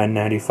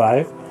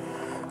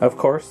 $79.95. Of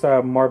course,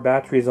 more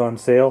batteries on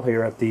sale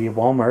here at the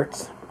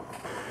Walmarts.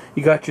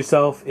 You got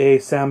yourself a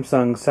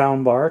Samsung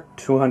soundbar,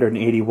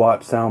 280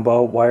 watt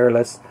soundbar,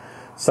 wireless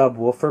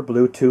subwoofer,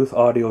 Bluetooth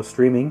audio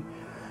streaming,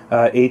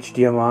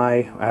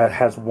 HDMI,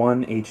 has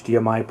one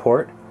HDMI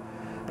port,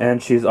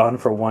 and she's on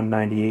for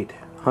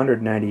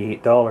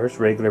 $198.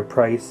 Regular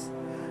price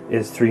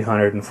is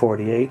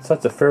 $348, so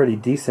that's a fairly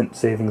decent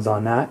savings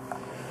on that.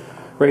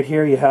 Right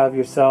here you have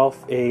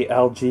yourself a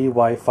LG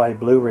Wi-Fi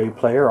Blu-ray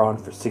player on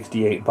for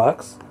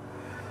 $68.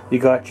 You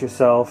got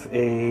yourself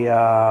a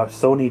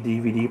Sony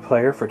DVD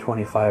player for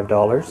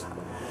 $25.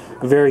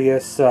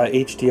 Various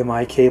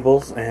HDMI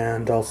cables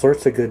and all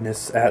sorts of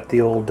goodness at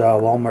the old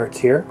Walmarts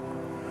here.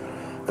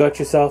 Got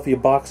yourself a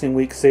Boxing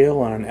Week sale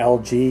on an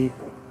LG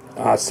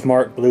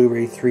Smart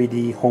Blu-ray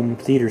 3D home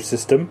theater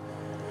system.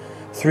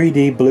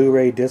 3D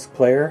Blu-ray disc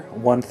player,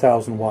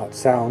 1000 watt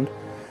sound.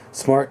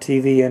 Smart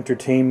TV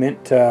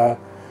entertainment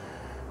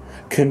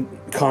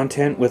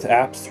content with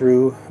apps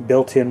through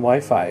built-in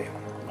Wi-Fi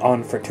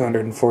on for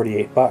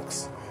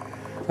 $248.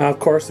 Of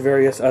course,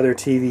 various other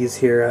TVs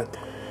here.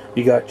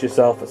 You got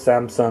yourself a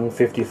Samsung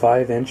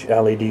 55-inch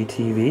LED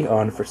TV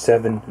on for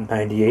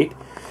 $798.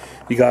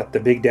 You got the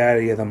big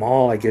daddy of them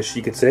all, I guess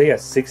you could say, a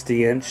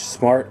 60-inch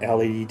smart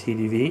LED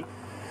TV.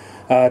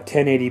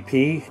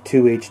 1080p,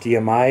 2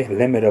 HDMI,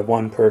 limit of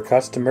 1 per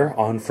customer,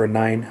 on for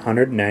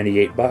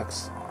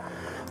 $998.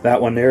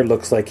 That one there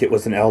looks like it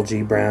was an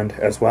LG brand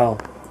as well.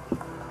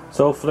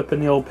 So flipping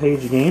the old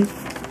page again.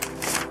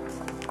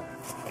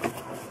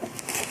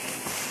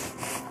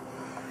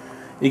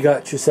 You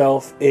got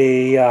yourself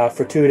a,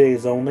 for 2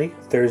 days only,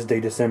 Thursday,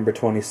 December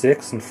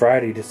 26th and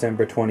Friday,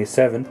 December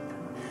 27th.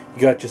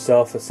 You got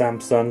yourself a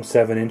Samsung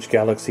 7-inch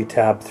Galaxy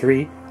Tab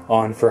 3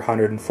 on for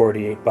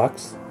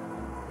 $148.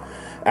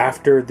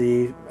 After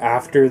the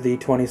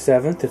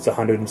 27th, it's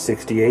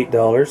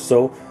 $168.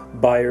 So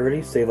buy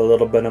early, save a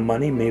little bit of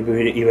money,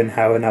 maybe even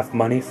have enough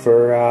money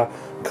for a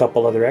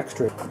couple other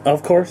extras.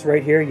 Of course,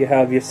 right here you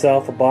have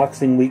yourself a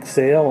Boxing Week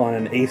sale on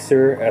an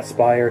Acer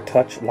Aspire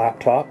Touch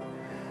laptop.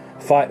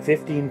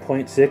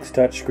 15.6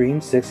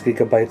 touchscreen, 6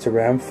 gigabytes of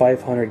RAM,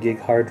 500 gig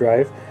hard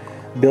drive,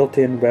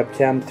 built-in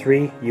webcam,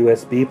 3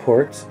 USB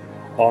ports,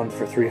 on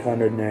for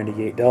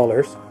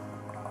 $398.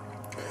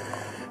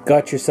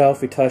 Got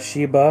yourself a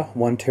Toshiba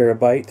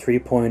 1TB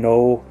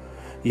 3.0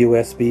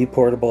 USB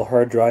portable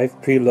hard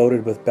drive,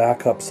 preloaded with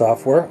backup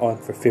software, on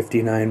for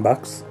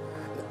 $59.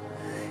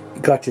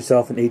 Got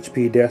yourself an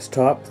HP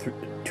desktop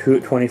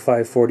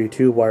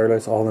 2542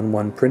 wireless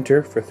all-in-one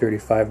printer for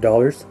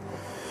 $35.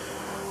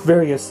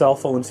 Various cell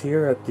phones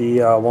here at the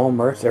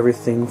Walmarts,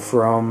 everything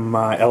from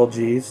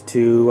LGs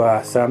to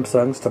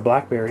Samsungs to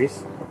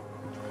Blackberries.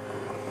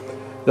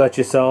 Got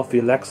yourself a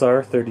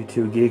Lexar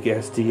 32 gig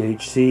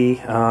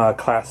SDHC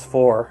class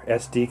 4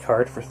 SD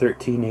card for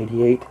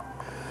 $13.88.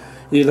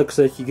 It looks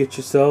like you get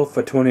yourself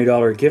a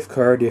 $20 gift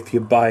card if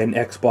you buy an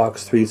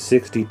Xbox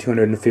 360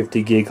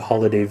 250 gig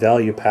holiday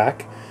value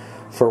pack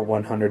for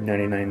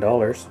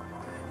 $199.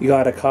 You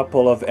got a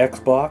couple of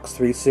Xbox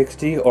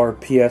 360 or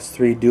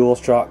PS3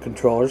 DualShock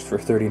controllers for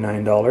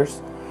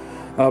 $39.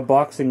 A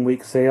Boxing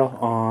Week sale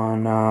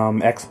on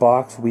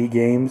Xbox, Wii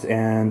games,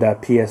 and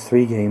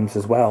PS3 games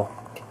as well.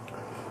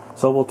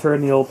 So we'll turn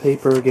the old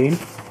paper again.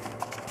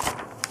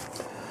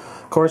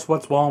 Of course,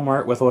 what's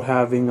Walmart without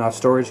having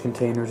storage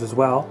containers as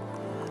well?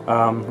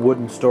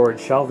 Wooden storage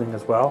shelving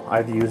as well.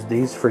 I've used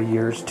these for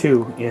years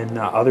too in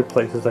other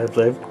places I've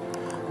lived,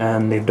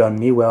 and they've done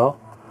me well.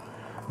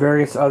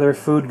 Various other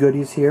food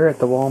goodies here at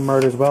the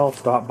Walmart as well.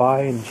 Stop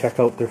by and check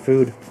out their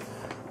food.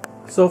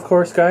 So of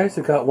course, guys,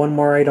 we've got one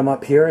more item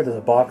up here. There's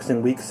a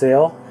Boxing Week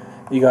sale.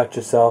 You got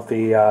yourself a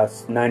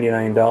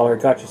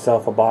 $99. Got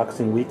yourself a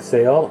Boxing Week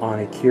sale on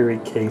a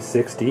Keurig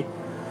K60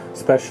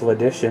 special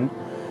edition.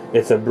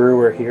 It's a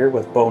brewer here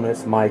with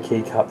bonus My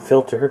K-Cup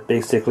filter.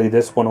 Basically,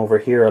 this one over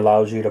here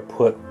allows you to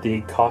put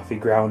the coffee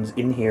grounds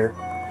in here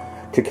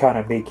to kind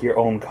of make your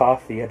own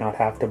coffee and not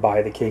have to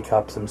buy the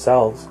K-Cups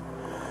themselves.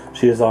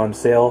 She is on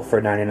sale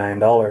for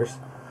 $99.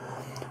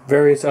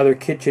 Various other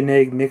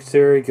KitchenAid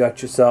mixer. You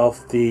got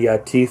yourself the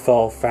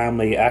Tefal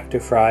Family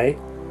Actifry.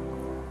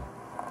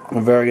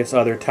 Various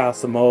other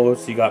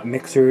Tassamos. You got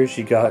mixers.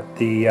 You got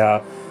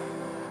the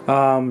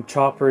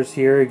choppers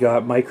here. You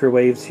got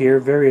microwaves here.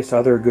 Various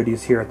other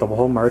goodies here at the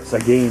Walmarts.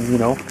 Again, you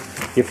know,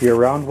 if you're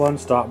around one,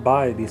 stop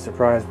by. Be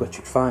surprised what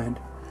you'd find.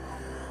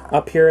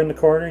 Up here in the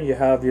corner, you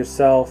have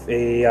yourself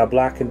a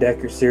Black &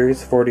 Decker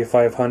Series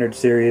 4500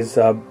 series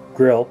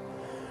grill.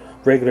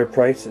 Regular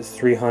price is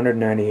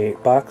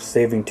 $398,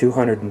 saving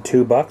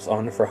 $202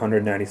 on it for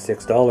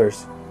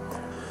 $196.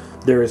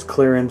 There is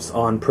clearance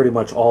on pretty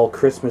much all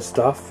Christmas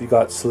stuff. You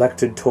got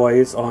selected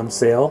toys on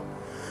sale.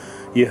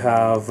 You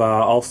have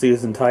all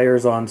season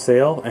tires on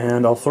sale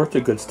and all sorts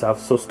of good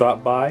stuff, so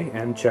stop by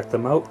and check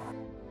them out.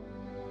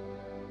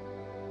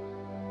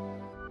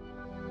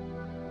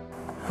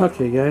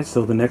 Okay guys,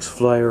 so the next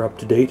flyer up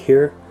to date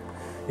here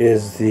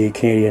is the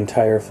Canadian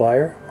Tire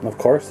flyer. Of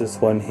course,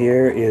 this one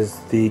here is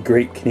the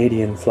Great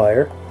Canadian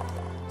Flyer.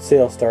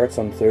 Sale starts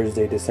on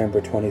Thursday, December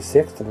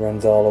 26th and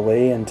runs all the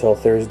way until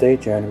Thursday,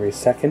 January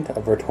 2nd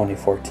of our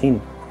 2014.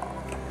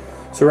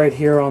 So right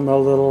here on the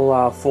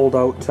little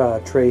fold-out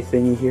tray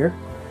thingy here,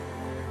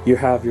 you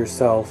have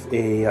yourself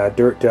a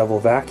Dirt Devil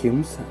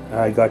vacuums.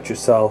 You got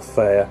yourself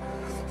a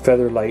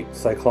Featherlight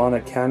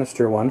Cyclonic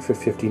canister one for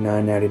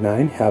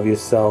 $59.99. Have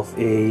yourself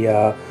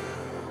a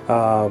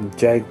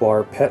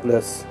Jaguar pet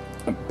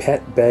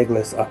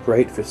bagless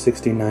upright for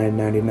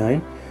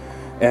 $69.99,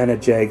 and a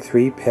Jag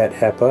 3 Pet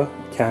HEPA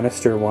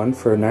canister one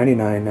for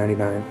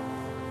 $99.99.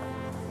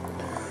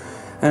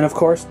 And of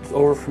course,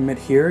 over from it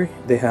here,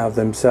 they have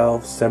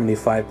themselves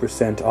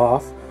 75%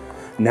 off.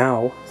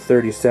 Now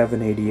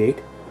 $37.88.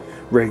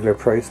 Regular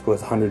price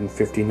was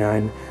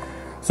 $159.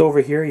 So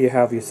over here you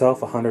have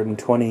yourself a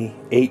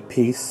 128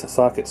 piece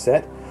socket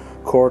set,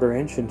 1/4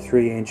 inch and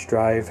 3-inch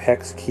drive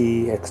hex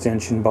key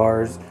extension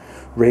bars,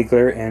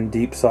 regular and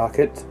deep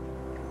socket,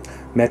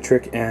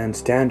 metric and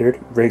standard.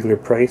 Regular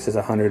price is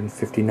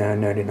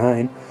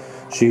 $159.99.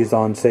 She's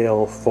on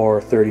sale for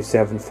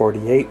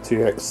 $37.48, so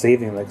you're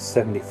saving like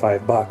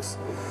 75 bucks.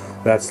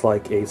 That's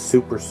like a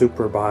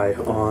super buy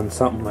on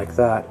something like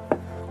that.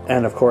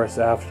 And of course,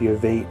 after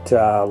you've ate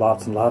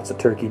lots and lots of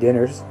turkey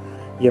dinners,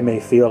 you may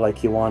feel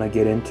like you want to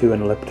get into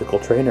an elliptical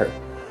trainer.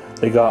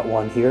 They got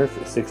one here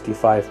for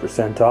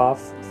 65%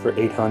 off for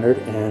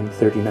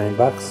 $839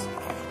 bucks.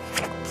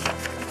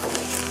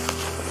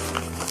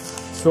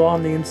 So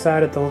on the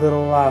inside of the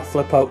little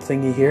flip out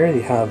thingy here,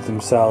 they have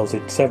themselves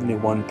a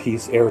 71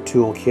 piece air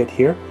tool kit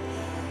here.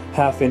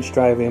 1/2-inch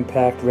drive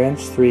impact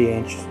wrench,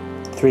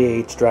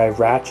 3/8 drive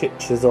ratchet,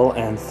 chisel,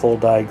 and full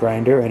die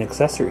grinder and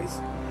accessories.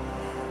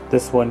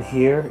 This one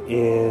here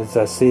is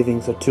a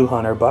savings of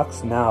 200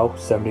 bucks, now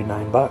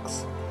 79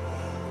 bucks.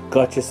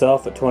 Got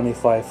yourself a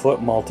 25-foot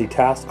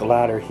multitask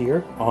ladder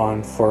here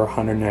on for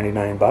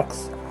 199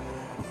 bucks.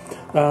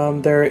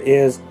 There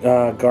is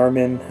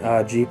Garmin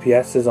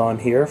GPSs on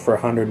here for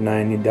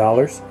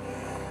 $190,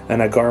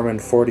 and a Garmin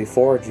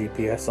 44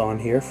 GPS on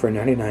here for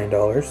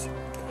 $99.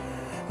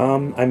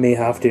 I may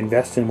have to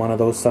invest in one of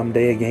those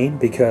someday again,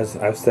 because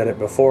I've said it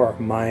before,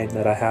 mine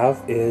that I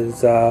have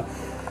is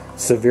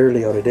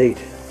severely out of date.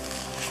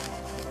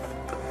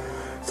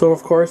 So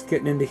of course,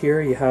 getting into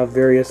here, you have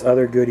various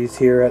other goodies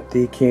here at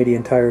the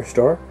Canadian Tire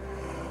store.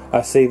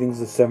 A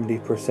savings of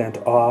 70%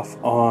 off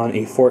on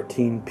a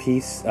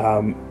 14-piece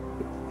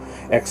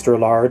extra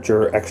large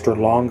or extra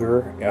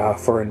longer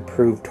for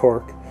improved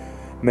torque,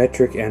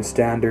 metric and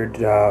standard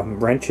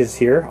wrenches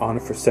here on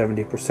for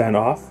 70%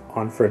 off,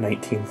 on for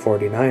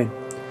 $19.49.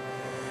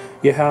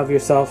 You have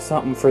yourself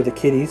something for the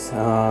kiddies.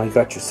 You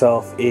got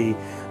yourself a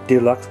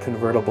deluxe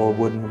convertible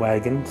wooden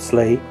wagon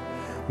sleigh,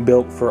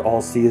 built for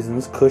all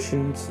seasons,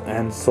 cushions,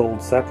 and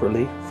sold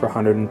separately for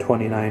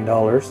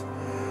 $129.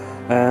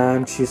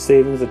 And she's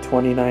saving the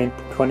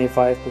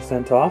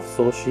 25% off,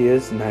 so she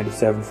is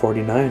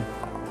 $97.49.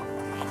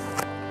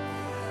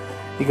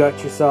 You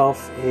got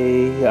yourself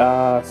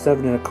a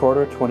 7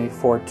 1/4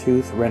 24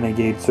 tooth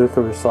Renegade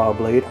circular saw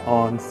blade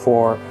on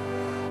for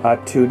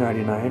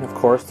 $2.99. Of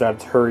course,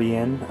 that's hurry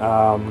in.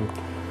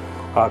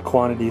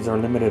 Quantities are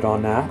limited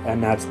on that,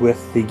 and that's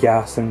with the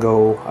Gas and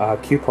Go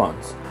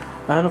coupons.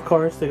 And of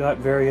course, they got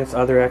various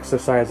other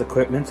exercise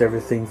equipments,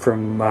 everything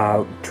from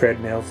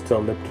treadmills to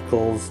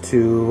ellipticals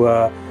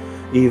to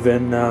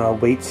even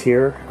weights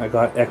here. I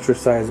got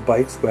exercise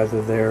bikes,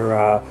 whether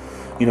they're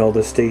you know,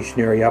 the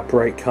stationary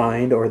upright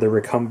kind or the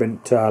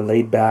recumbent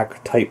laid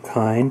back type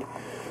kind.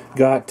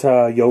 Got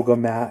yoga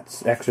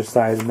mats,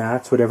 exercise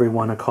mats, whatever you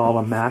want to call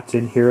them, mats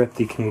in here at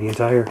the Canadian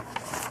Tire.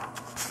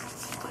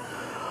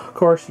 Of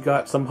course, you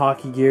got some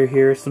hockey gear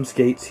here, some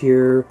skates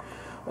here.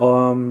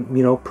 You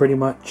know, pretty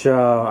much,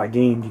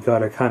 again, you got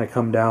to kind of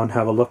come down,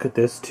 have a look at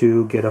this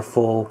to get a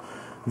full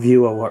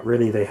view of what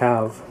really they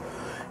have.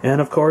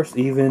 And of course,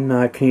 even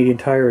Canadian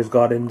Tire has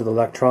got into the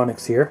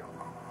electronics here.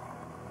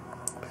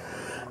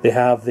 They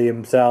have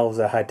themselves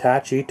a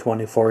Hitachi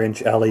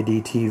 24-inch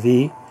LED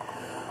TV,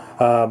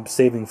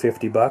 saving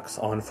 50 bucks,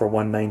 on for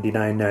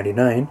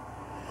 $199.99.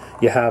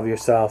 You have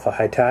yourself a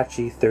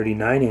Hitachi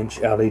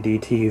 39-inch LED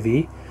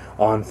TV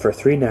on for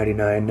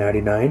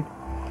 $399.99.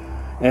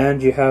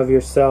 And you have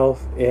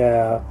yourself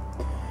an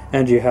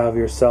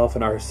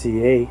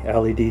RCA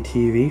LED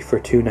TV for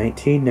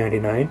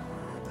 $219.99.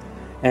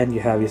 And you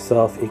have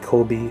yourself a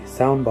Kobe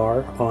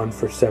soundbar on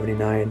for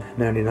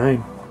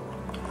 $79.99.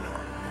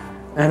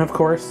 And of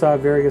course,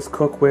 various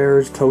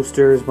cookwares,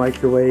 toasters,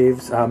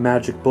 microwaves,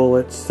 magic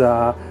bullets,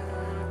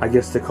 I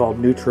guess they're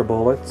called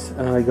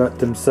NutriBullets. Got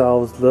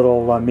themselves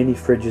little mini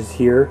fridges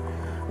here,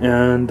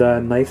 and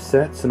knife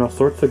sets and all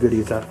sorts of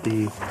goodies at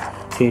the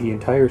Canadian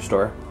Tire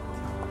store.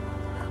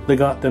 They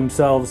got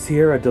themselves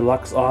here a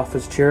deluxe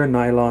office chair,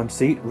 nylon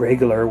seat,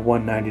 regular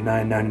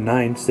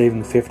 $199.99,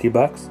 saving 50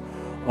 bucks,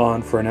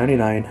 on for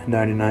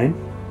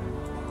 $99.99.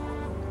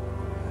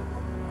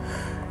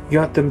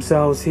 Got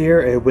themselves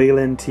here a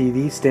Wayland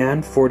TV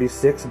stand,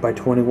 46 by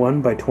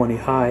 21 by 20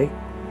 high.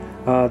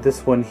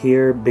 This one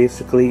here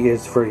basically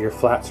is for your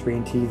flat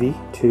screen TV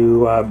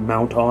to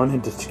mount on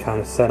and just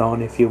kind of set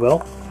on, if you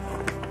will.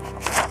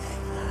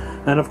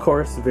 And of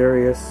course,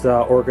 various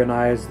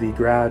organized the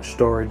garage,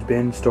 storage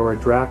bin,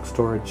 storage rack,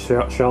 storage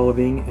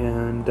shelving,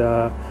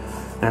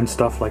 and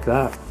stuff like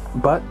that.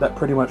 But that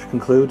pretty much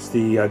concludes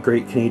the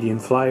Great Canadian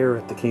Flyer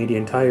at the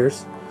Canadian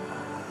Tires.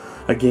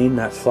 Again,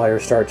 that flyer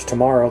starts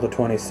tomorrow, the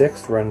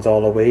 26th, runs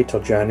all the way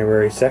till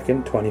January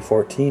 2nd,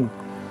 2014.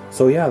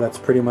 So yeah, that's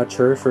pretty much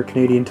her for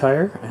Canadian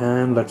Tire,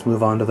 and let's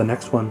move on to the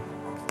next one.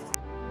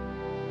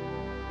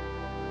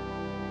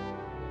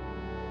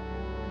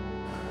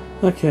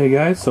 Okay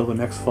guys, so the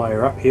next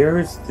flyer up here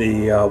is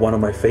the one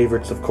of my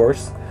favorites, of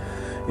course,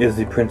 is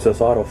the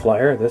Princess Auto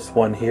Flyer. This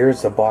one here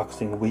is a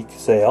Boxing Week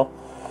sale.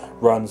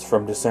 Runs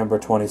from December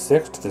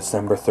 26th to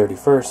December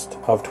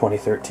 31st of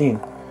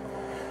 2013.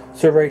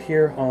 So right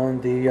here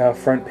on the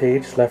front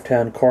page,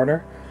 left-hand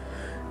corner,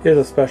 is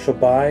a special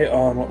buy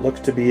on what looks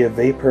to be a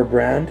Vapor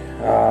brand,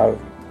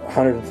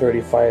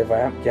 135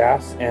 amp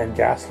gas and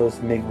gasless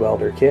MIG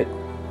welder kit.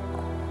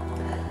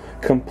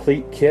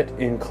 Complete kit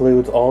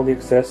includes all the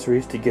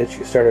accessories to get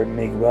you started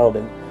MIG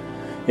welding.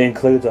 It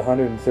includes a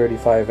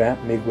 135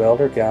 amp MIG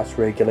welder, gas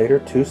regulator,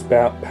 2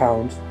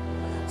 pounds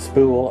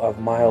spool of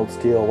mild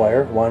steel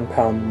wire, 1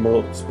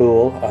 pound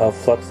spool of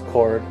flux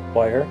cord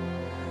wire,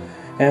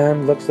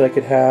 and looks like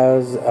it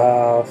has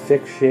a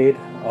fixed shade,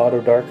 auto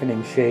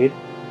darkening shade,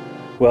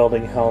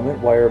 welding helmet,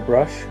 wire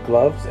brush,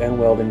 gloves, and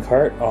welding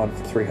cart on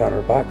for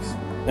 300 bucks.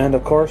 And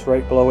of course,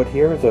 right below it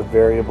here is a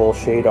variable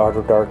shade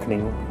auto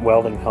darkening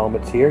welding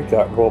helmets here. You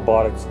got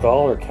robotic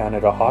skull or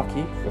Canada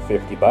hockey for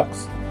 50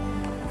 bucks.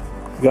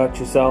 You got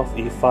yourself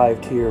a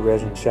 5-tier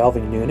resin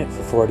shelving unit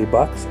for 40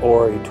 bucks,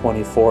 or a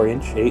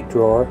 24-inch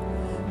 8-drawer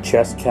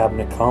chest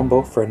cabinet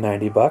combo for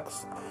 90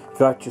 bucks.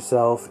 Got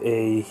yourself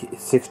a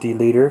 60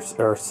 liters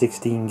or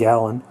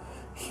 16-gallon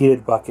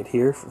heated bucket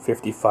here for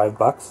 55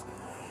 bucks.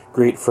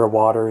 Great for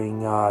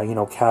watering, you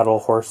know, cattle,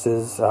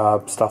 horses,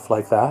 stuff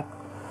like that.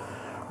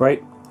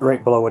 Right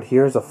below it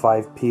here is a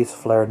 5-piece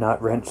flare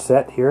nut wrench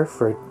set here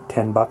for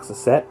 10 bucks a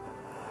set.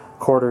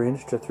 1/4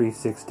 inch to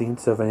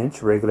 3/16 of an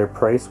inch. Regular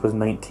price was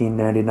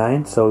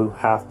 $19.99, so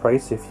half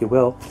price, if you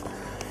will.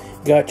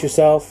 Got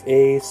yourself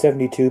a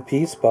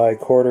 72-piece by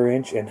 1/4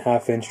 inch and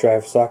 1/2 inch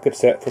drive socket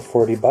set for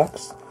 40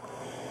 bucks.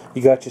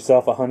 You got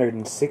yourself a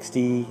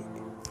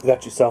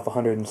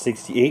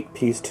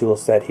 168-piece tool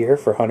set here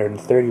for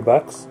 130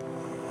 bucks.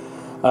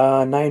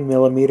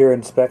 9mm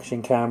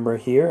inspection camera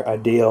here,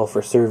 ideal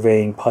for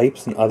surveying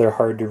pipes and other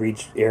hard to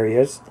reach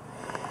areas,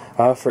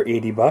 for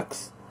 80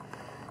 bucks.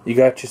 You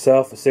got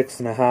yourself a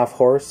 6.5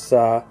 horse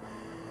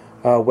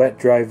wet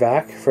dry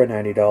vac for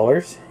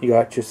 $90. You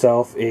got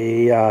yourself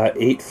a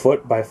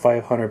 8-foot by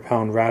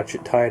 500-pound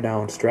ratchet tie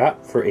down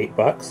strap for 8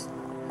 bucks.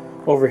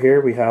 Over here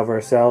we have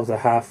ourselves a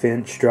 1/2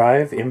 inch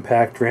drive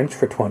impact wrench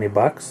for 20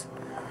 bucks.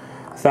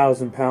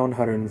 1,000-pound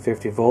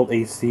 150-volt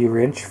AC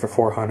wrench for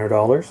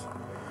 $400.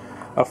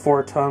 A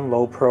 4-ton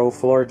low pro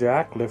floor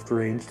jack, lift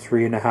range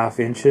 3.5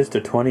 inches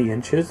to 20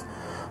 inches,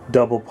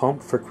 double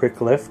pump for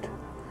quick lift,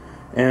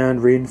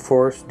 and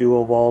reinforced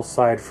dual wall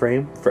side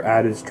frame for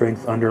added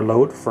strength under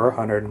load for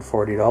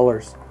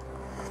 $140.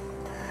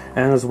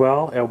 And as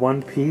well, a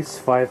 1-piece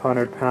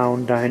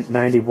 500-pound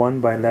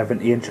 91 by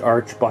 11-inch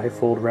arch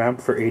bifold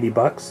ramp for 80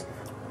 bucks.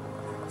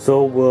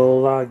 So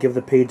we'll give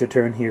the page a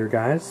turn here,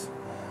 guys.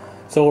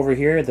 So over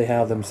here they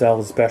have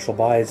themselves special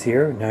buys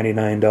here,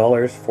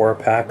 $99,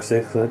 4-pack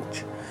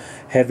 6-inch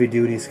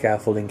heavy-duty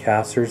scaffolding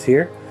casters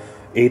here,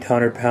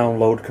 800-pound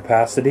load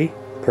capacity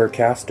per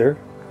caster.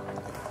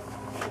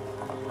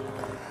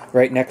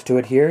 Right next to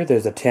it here,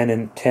 there's a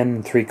 10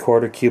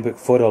 3/4 cubic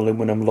foot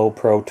aluminum low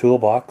pro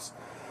toolbox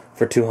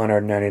for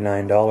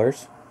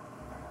 $299.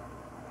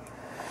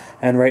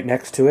 And right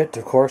next to it,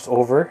 of course,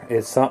 over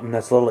is something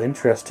that's a little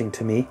interesting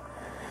to me.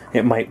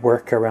 It might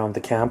work around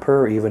the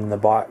camper or even in the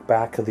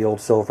back of the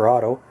old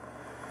Silverado.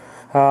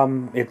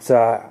 It's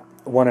a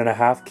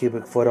 1.5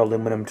 cubic foot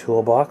aluminum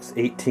toolbox,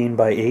 18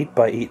 by 8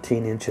 by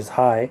 18 inches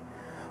high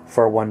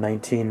for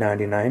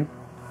 $119.99.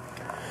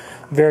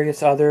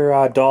 Various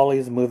other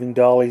dollies, moving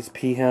dollies,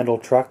 P-handle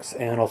trucks,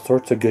 and all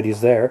sorts of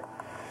goodies there.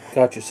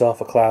 Got yourself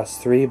a class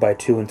 3 by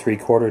 2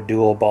 3/4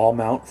 dual ball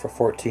mount for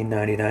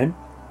 $14.99.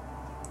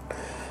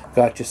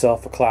 Got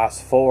yourself a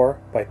class 4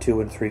 by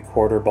 2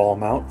 3/4 ball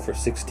mount for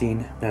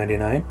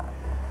 $16.99.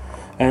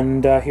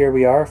 And here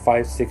we are,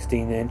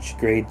 5/16-inch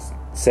grade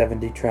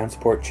 70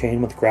 transport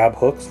chain with grab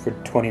hooks for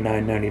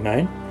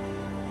 $29.99.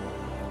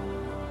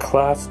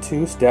 Class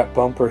 2 step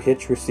bumper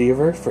hitch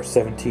receiver for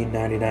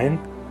 $17.99.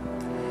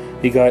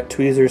 You got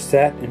tweezer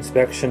set,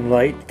 inspection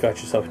light,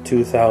 got yourself a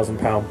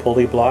 2,000-pound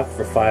pulley block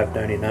for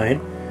 $5.99.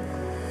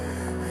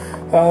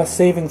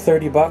 Saving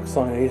 30 bucks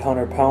on an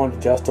 800-pound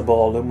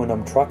adjustable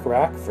aluminum truck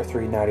rack for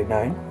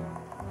 $3.99.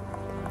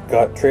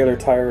 Got trailer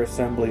tire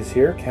assemblies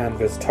here,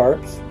 canvas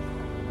tarps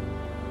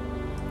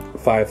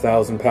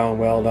 5,000-pound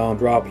well-down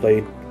drop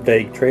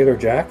leg trailer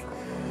jack.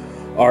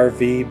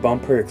 RV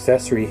bumper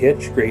accessory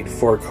hitch, great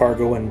for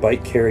cargo and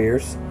bike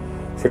carriers,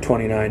 for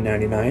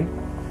 $29.99.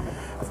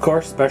 Of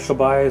course, special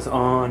buys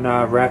on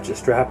ratchet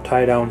strap,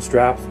 tie-down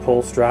straps,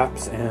 pull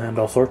straps, and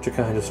all sorts of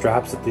kinds of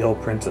straps at the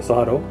old Princess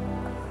Auto.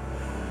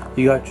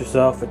 You got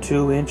yourself a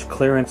 2-inch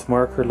clearance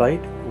marker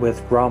light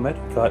with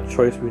grommet. Got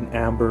choice between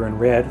amber and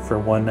red for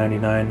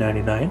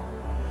 $199.99.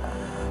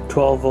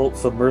 12-volt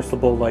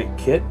submersible light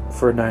kit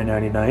for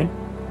 $9.99.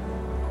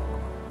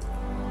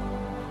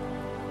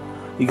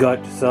 You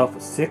got yourself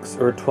a 6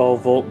 or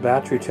 12-volt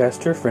battery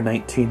tester for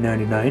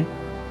 $19.99.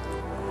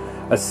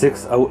 A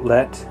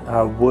 6-outlet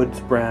Woods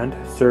brand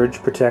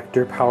surge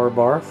protector power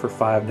bar for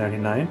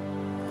 $5.99.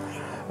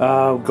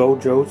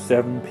 Gojo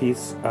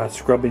 7-piece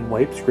scrubbing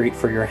wipes, great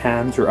for your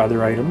hands or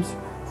other items,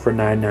 for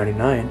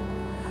 $9.99.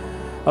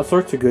 All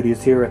sorts of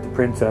goodies here at the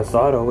Princess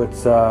Auto.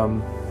 It's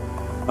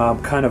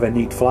kind of a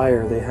neat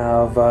flyer. They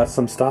have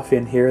some stuff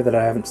in here that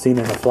I haven't seen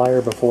in a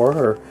flyer before,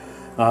 or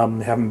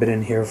haven't been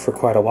in here for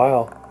quite a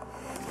while.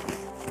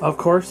 Of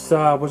course,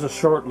 was a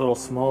short little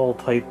small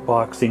type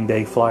Boxing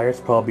Day flyer. It's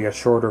probably a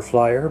shorter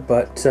flyer,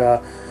 but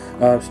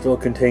still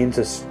contains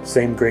the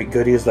same great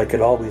goodies like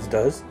it always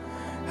does.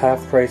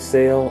 Half price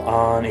sale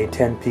on a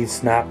 10-piece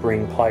snap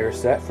ring plier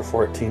set for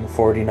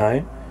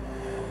 $14.49.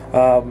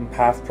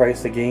 Half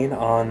price again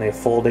on a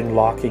folding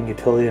locking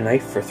utility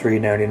knife for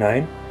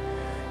 $3.99.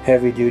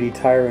 Heavy duty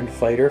tire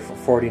inflator for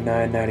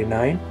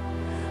 $49.99.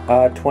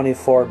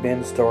 24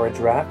 bin storage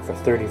rack for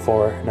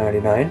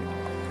 $34.99.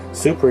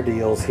 Super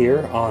deals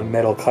here on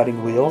metal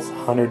cutting wheels,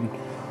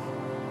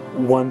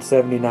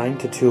 $179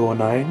 to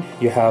 $209.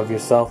 You have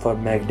yourself a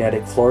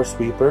magnetic floor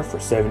sweeper for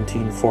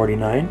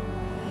 $17.49.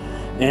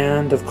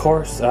 And of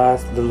course,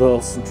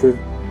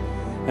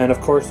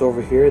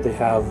 over here they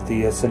have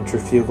the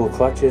centrifugal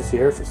clutches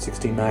here for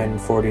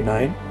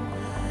 $69.49,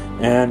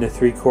 and a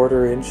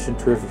 3/4 inch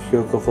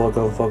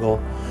centrifugal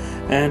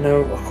and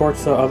of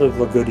course other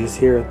goodies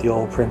here at the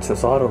old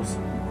Princess Autos.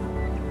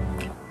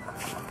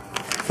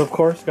 So of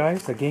course,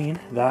 guys, again,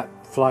 that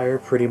flyer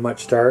pretty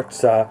much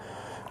starts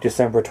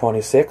December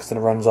 26th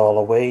and runs all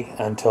the way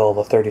until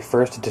the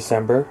 31st of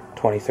December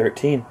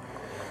 2013.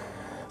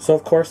 So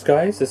of course,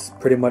 guys, this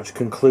pretty much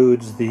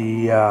concludes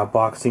the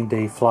Boxing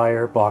Day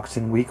flyer,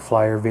 Boxing Week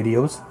flyer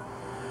videos.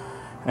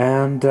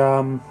 And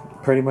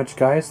pretty much,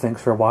 guys,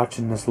 thanks for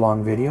watching this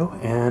long video,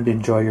 and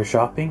enjoy your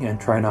shopping and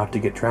try not to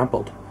get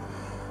trampled.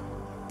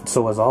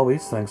 So as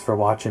always, thanks for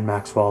watching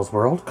Maxwell's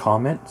World.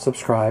 Comment,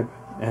 subscribe,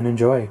 and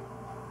enjoy.